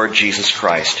our Lord Jesus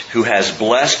Christ, who has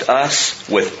blessed us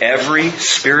with every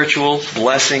spiritual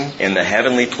blessing in the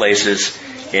heavenly places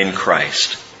in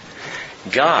Christ.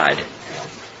 God,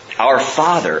 our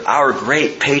Father, our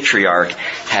great patriarch,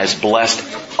 has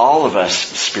blessed all of us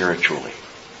spiritually.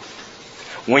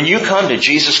 When you come to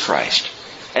Jesus Christ,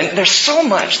 and there's so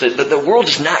much that the world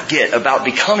does not get about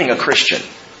becoming a Christian.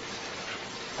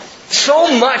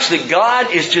 So much that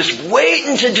God is just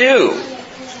waiting to do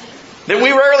that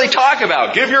we rarely talk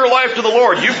about. Give your life to the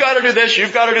Lord. You've got to do this,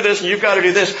 you've got to do this, and you've got to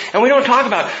do this. And we don't talk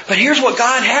about it. But here's what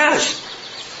God has.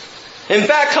 In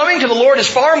fact, coming to the Lord is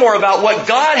far more about what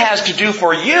God has to do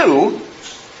for you,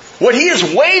 what He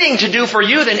is waiting to do for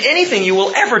you, than anything you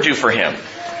will ever do for Him.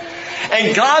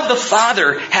 And God the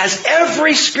Father has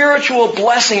every spiritual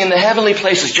blessing in the heavenly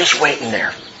places just waiting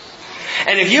there.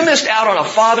 And if you missed out on a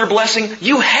Father blessing,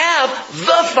 you have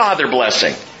the Father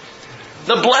blessing.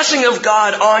 The blessing of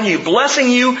God on you, blessing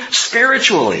you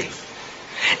spiritually.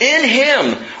 In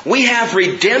Him, we have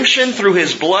redemption through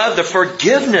His blood, the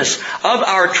forgiveness of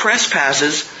our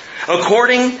trespasses,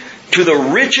 according To the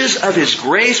riches of His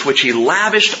grace which He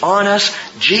lavished on us,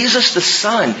 Jesus the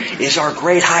Son is our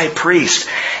great high priest,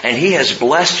 and He has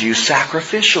blessed you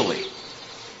sacrificially.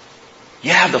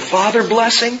 You have the Father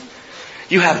blessing,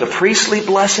 you have the priestly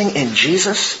blessing in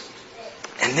Jesus,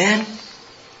 and then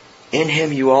in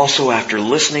Him you also, after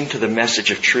listening to the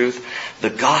message of truth, the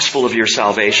gospel of your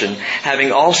salvation,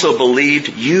 having also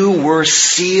believed, you were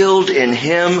sealed in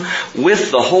Him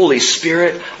with the Holy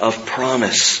Spirit of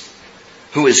promise,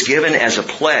 who is given as a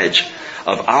pledge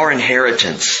of our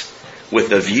inheritance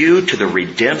with a view to the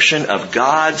redemption of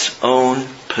God's own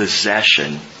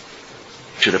possession,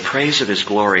 to the praise of His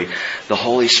glory. The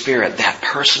Holy Spirit, that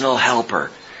personal helper,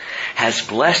 has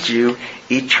blessed you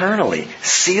eternally,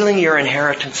 sealing your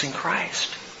inheritance in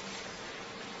Christ.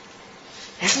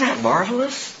 Isn't that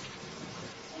marvelous?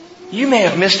 You may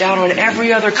have missed out on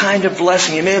every other kind of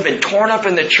blessing. You may have been torn up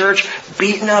in the church,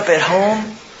 beaten up at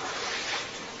home.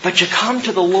 But you come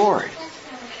to the Lord,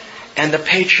 and the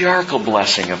patriarchal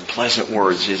blessing of pleasant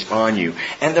words is on you,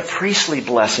 and the priestly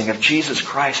blessing of Jesus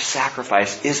Christ's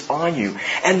sacrifice is on you,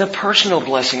 and the personal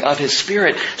blessing of His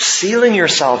Spirit sealing your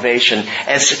salvation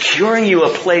and securing you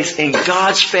a place in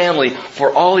God's family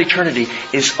for all eternity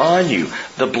is on you.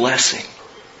 The blessing.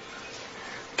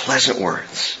 Pleasant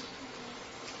words.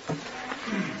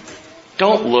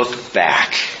 Don't look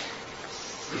back.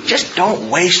 Just don't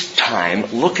waste time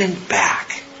looking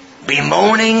back,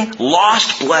 bemoaning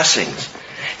lost blessings.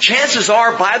 Chances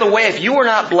are, by the way, if you were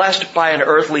not blessed by an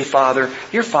earthly father,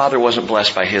 your father wasn't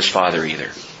blessed by his father either.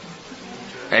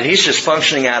 And he's just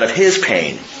functioning out of his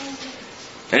pain.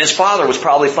 And his father was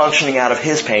probably functioning out of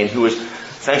his pain, who was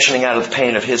functioning out of the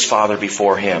pain of his father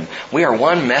before him. We are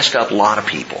one messed up lot of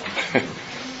people.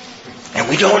 And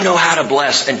we don't know how to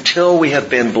bless until we have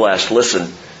been blessed.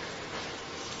 Listen,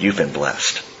 you've been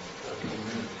blessed.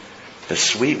 The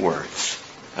sweet words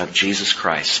of Jesus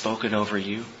Christ spoken over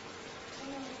you,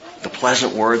 the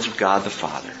pleasant words of God the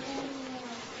Father,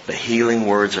 the healing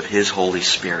words of His Holy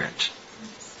Spirit.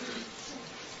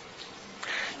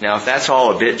 Now, if that's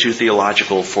all a bit too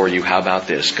theological for you, how about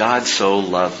this? God so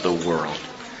loved the world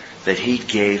that He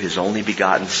gave His only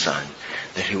begotten Son,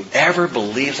 that whoever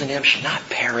believes in Him should not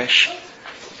perish,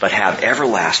 but have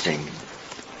everlasting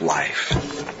life.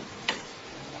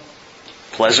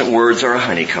 Pleasant words are a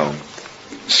honeycomb,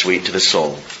 sweet to the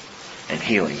soul, and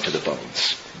healing to the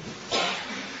bones.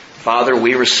 Father,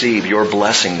 we receive Your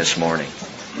blessing this morning.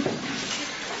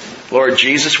 Lord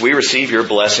Jesus, we receive Your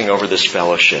blessing over this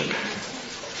fellowship.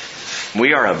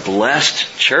 We are a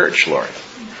blessed church, Lord.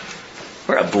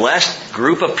 We're a blessed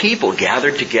group of people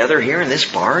gathered together here in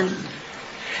this barn.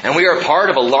 And we are part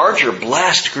of a larger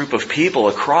blessed group of people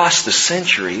across the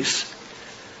centuries.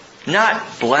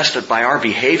 Not blessed by our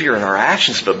behavior and our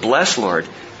actions, but blessed, Lord,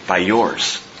 by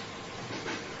Yours.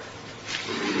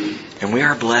 And we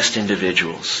are blessed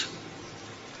individuals.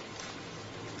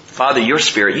 Father, Your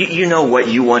Spirit, you know what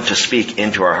You want to speak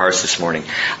into our hearts this morning.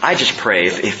 I just pray,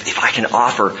 if I can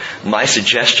offer my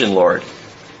suggestion, Lord,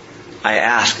 I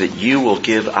ask that You will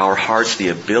give our hearts the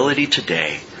ability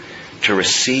today to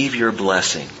receive Your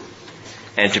blessing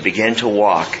and to begin to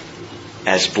walk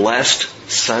as blessed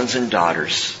sons and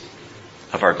daughters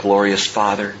of our glorious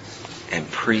Father and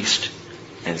Priest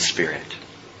and Spirit.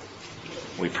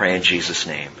 We pray in Jesus'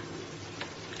 name.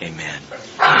 Amen.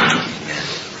 Amen.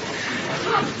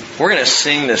 We're going to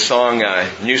sing this song,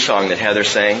 new song that Heather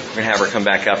sang. We're going to have her come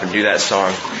back up and do that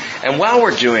song. And while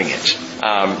we're doing it,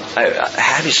 I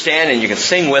have you stand and you can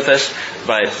sing with us,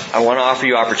 but I want to offer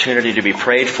you opportunity to be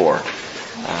prayed for.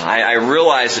 I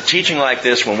realize that teaching like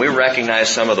this, when we recognize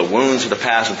some of the wounds of the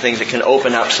past and things, it can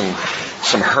open up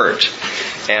some hurt.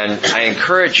 And I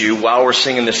encourage you, while we're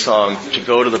singing this song, to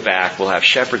go to the back. We'll have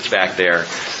shepherds back there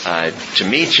to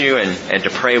meet you and to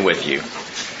pray with you.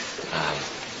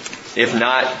 If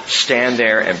not, stand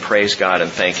there and praise God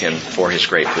and thank Him for His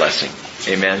great blessing.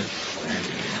 Amen?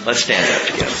 Let's stand up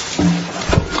together.